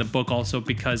special, and the book also,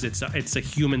 because it's a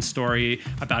human story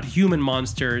about human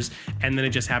monsters, and then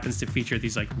it just happens to feature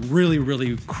these like really,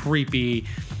 really creepy,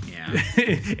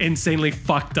 insanely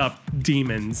fucked up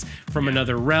demons from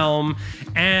another realm.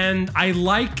 And I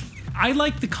like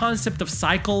the concept of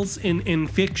cycles in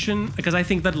fiction, because I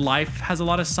think that life has a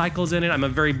lot of cycles in it. I'm a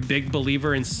very big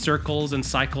believer in circles and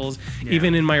cycles.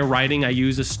 Even in my writing, I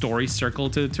use a story circle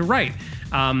to write.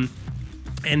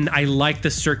 And I like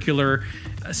the circular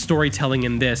storytelling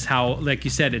in this, how, like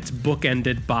you said, it's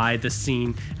bookended by the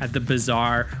scene at the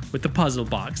bazaar with the puzzle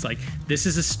box. Like, this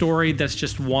is a story that's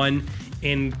just one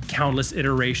in countless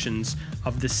iterations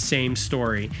of the same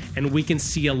story, and we can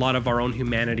see a lot of our own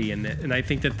humanity in it. And I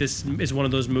think that this is one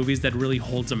of those movies that really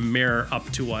holds a mirror up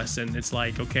to us, and it's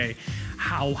like, okay,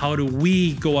 how do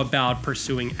we go about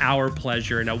pursuing our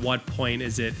pleasure, and at what point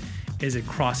is it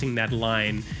crossing that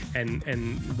line,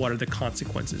 and what are the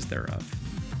consequences thereof?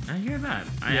 I hear that.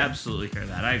 I absolutely hear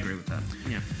that. I agree with that.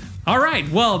 Yeah. All right,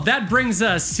 well, that brings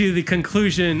us to the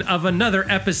conclusion of another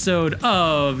episode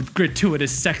of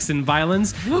Gratuitous Sex and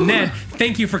Violence. Ned,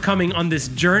 thank you for coming on this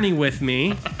journey with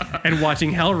me and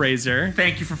watching Hellraiser.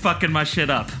 Thank you for fucking my shit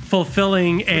up.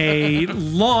 Fulfilling a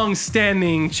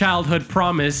long-standing childhood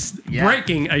promise,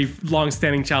 breaking a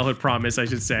long-standing childhood promise, I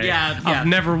should say, of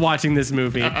never watching this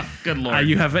movie. Good Lord.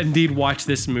 You have indeed watched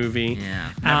this movie. Yeah,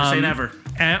 never say never.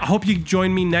 I hope you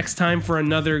join me next time for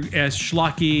another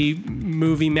schlocky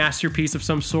movie masterpiece of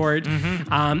some sort.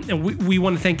 And we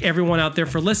want to thank everyone out there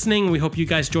for listening. We hope you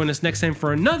guys join us next time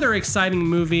for another exciting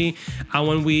movie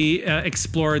when we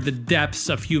explore the depths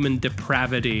of human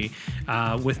depravity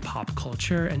with pop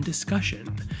culture and discussion.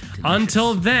 Delicious.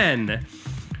 Until then,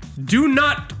 do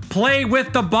not play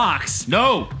with the box.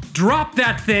 No. Drop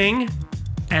that thing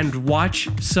and watch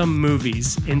some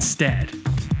movies instead.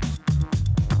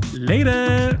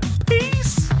 Later.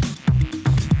 Peace.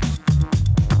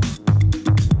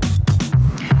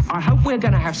 I hope we're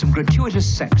going to have some gratuitous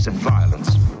sex and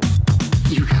violence.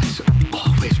 You guys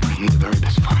always bring me the very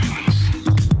best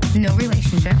violence. No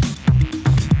relationship.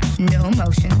 No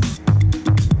emotions.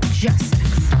 Just sex.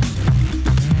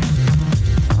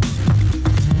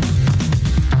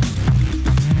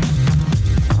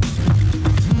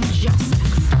 Just sex.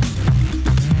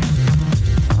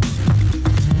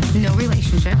 No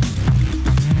relationship.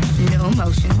 No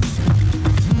emotions.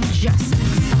 Just sex.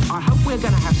 I hope we're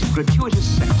going to have some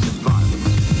gratuitous sex and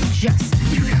violence. Just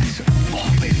sex. You guys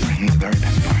always bring me the very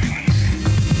best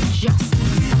violence. Just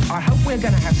sex. I hope we're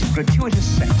going to have some gratuitous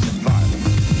sex and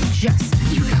violence. Just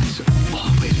sex. You guys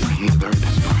always bring me the very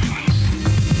best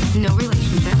violence. No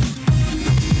relationship.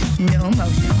 No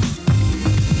emotions.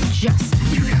 Just sex.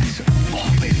 You guys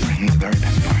always bring me the very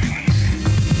best violence.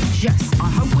 Just sex. I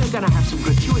hope we're going to have some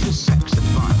gratuitous sex and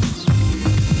violence.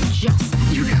 Just sex.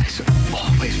 You guys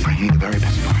always bring me the very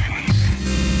best violence.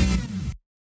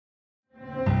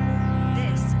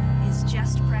 This is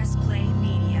Just Press Play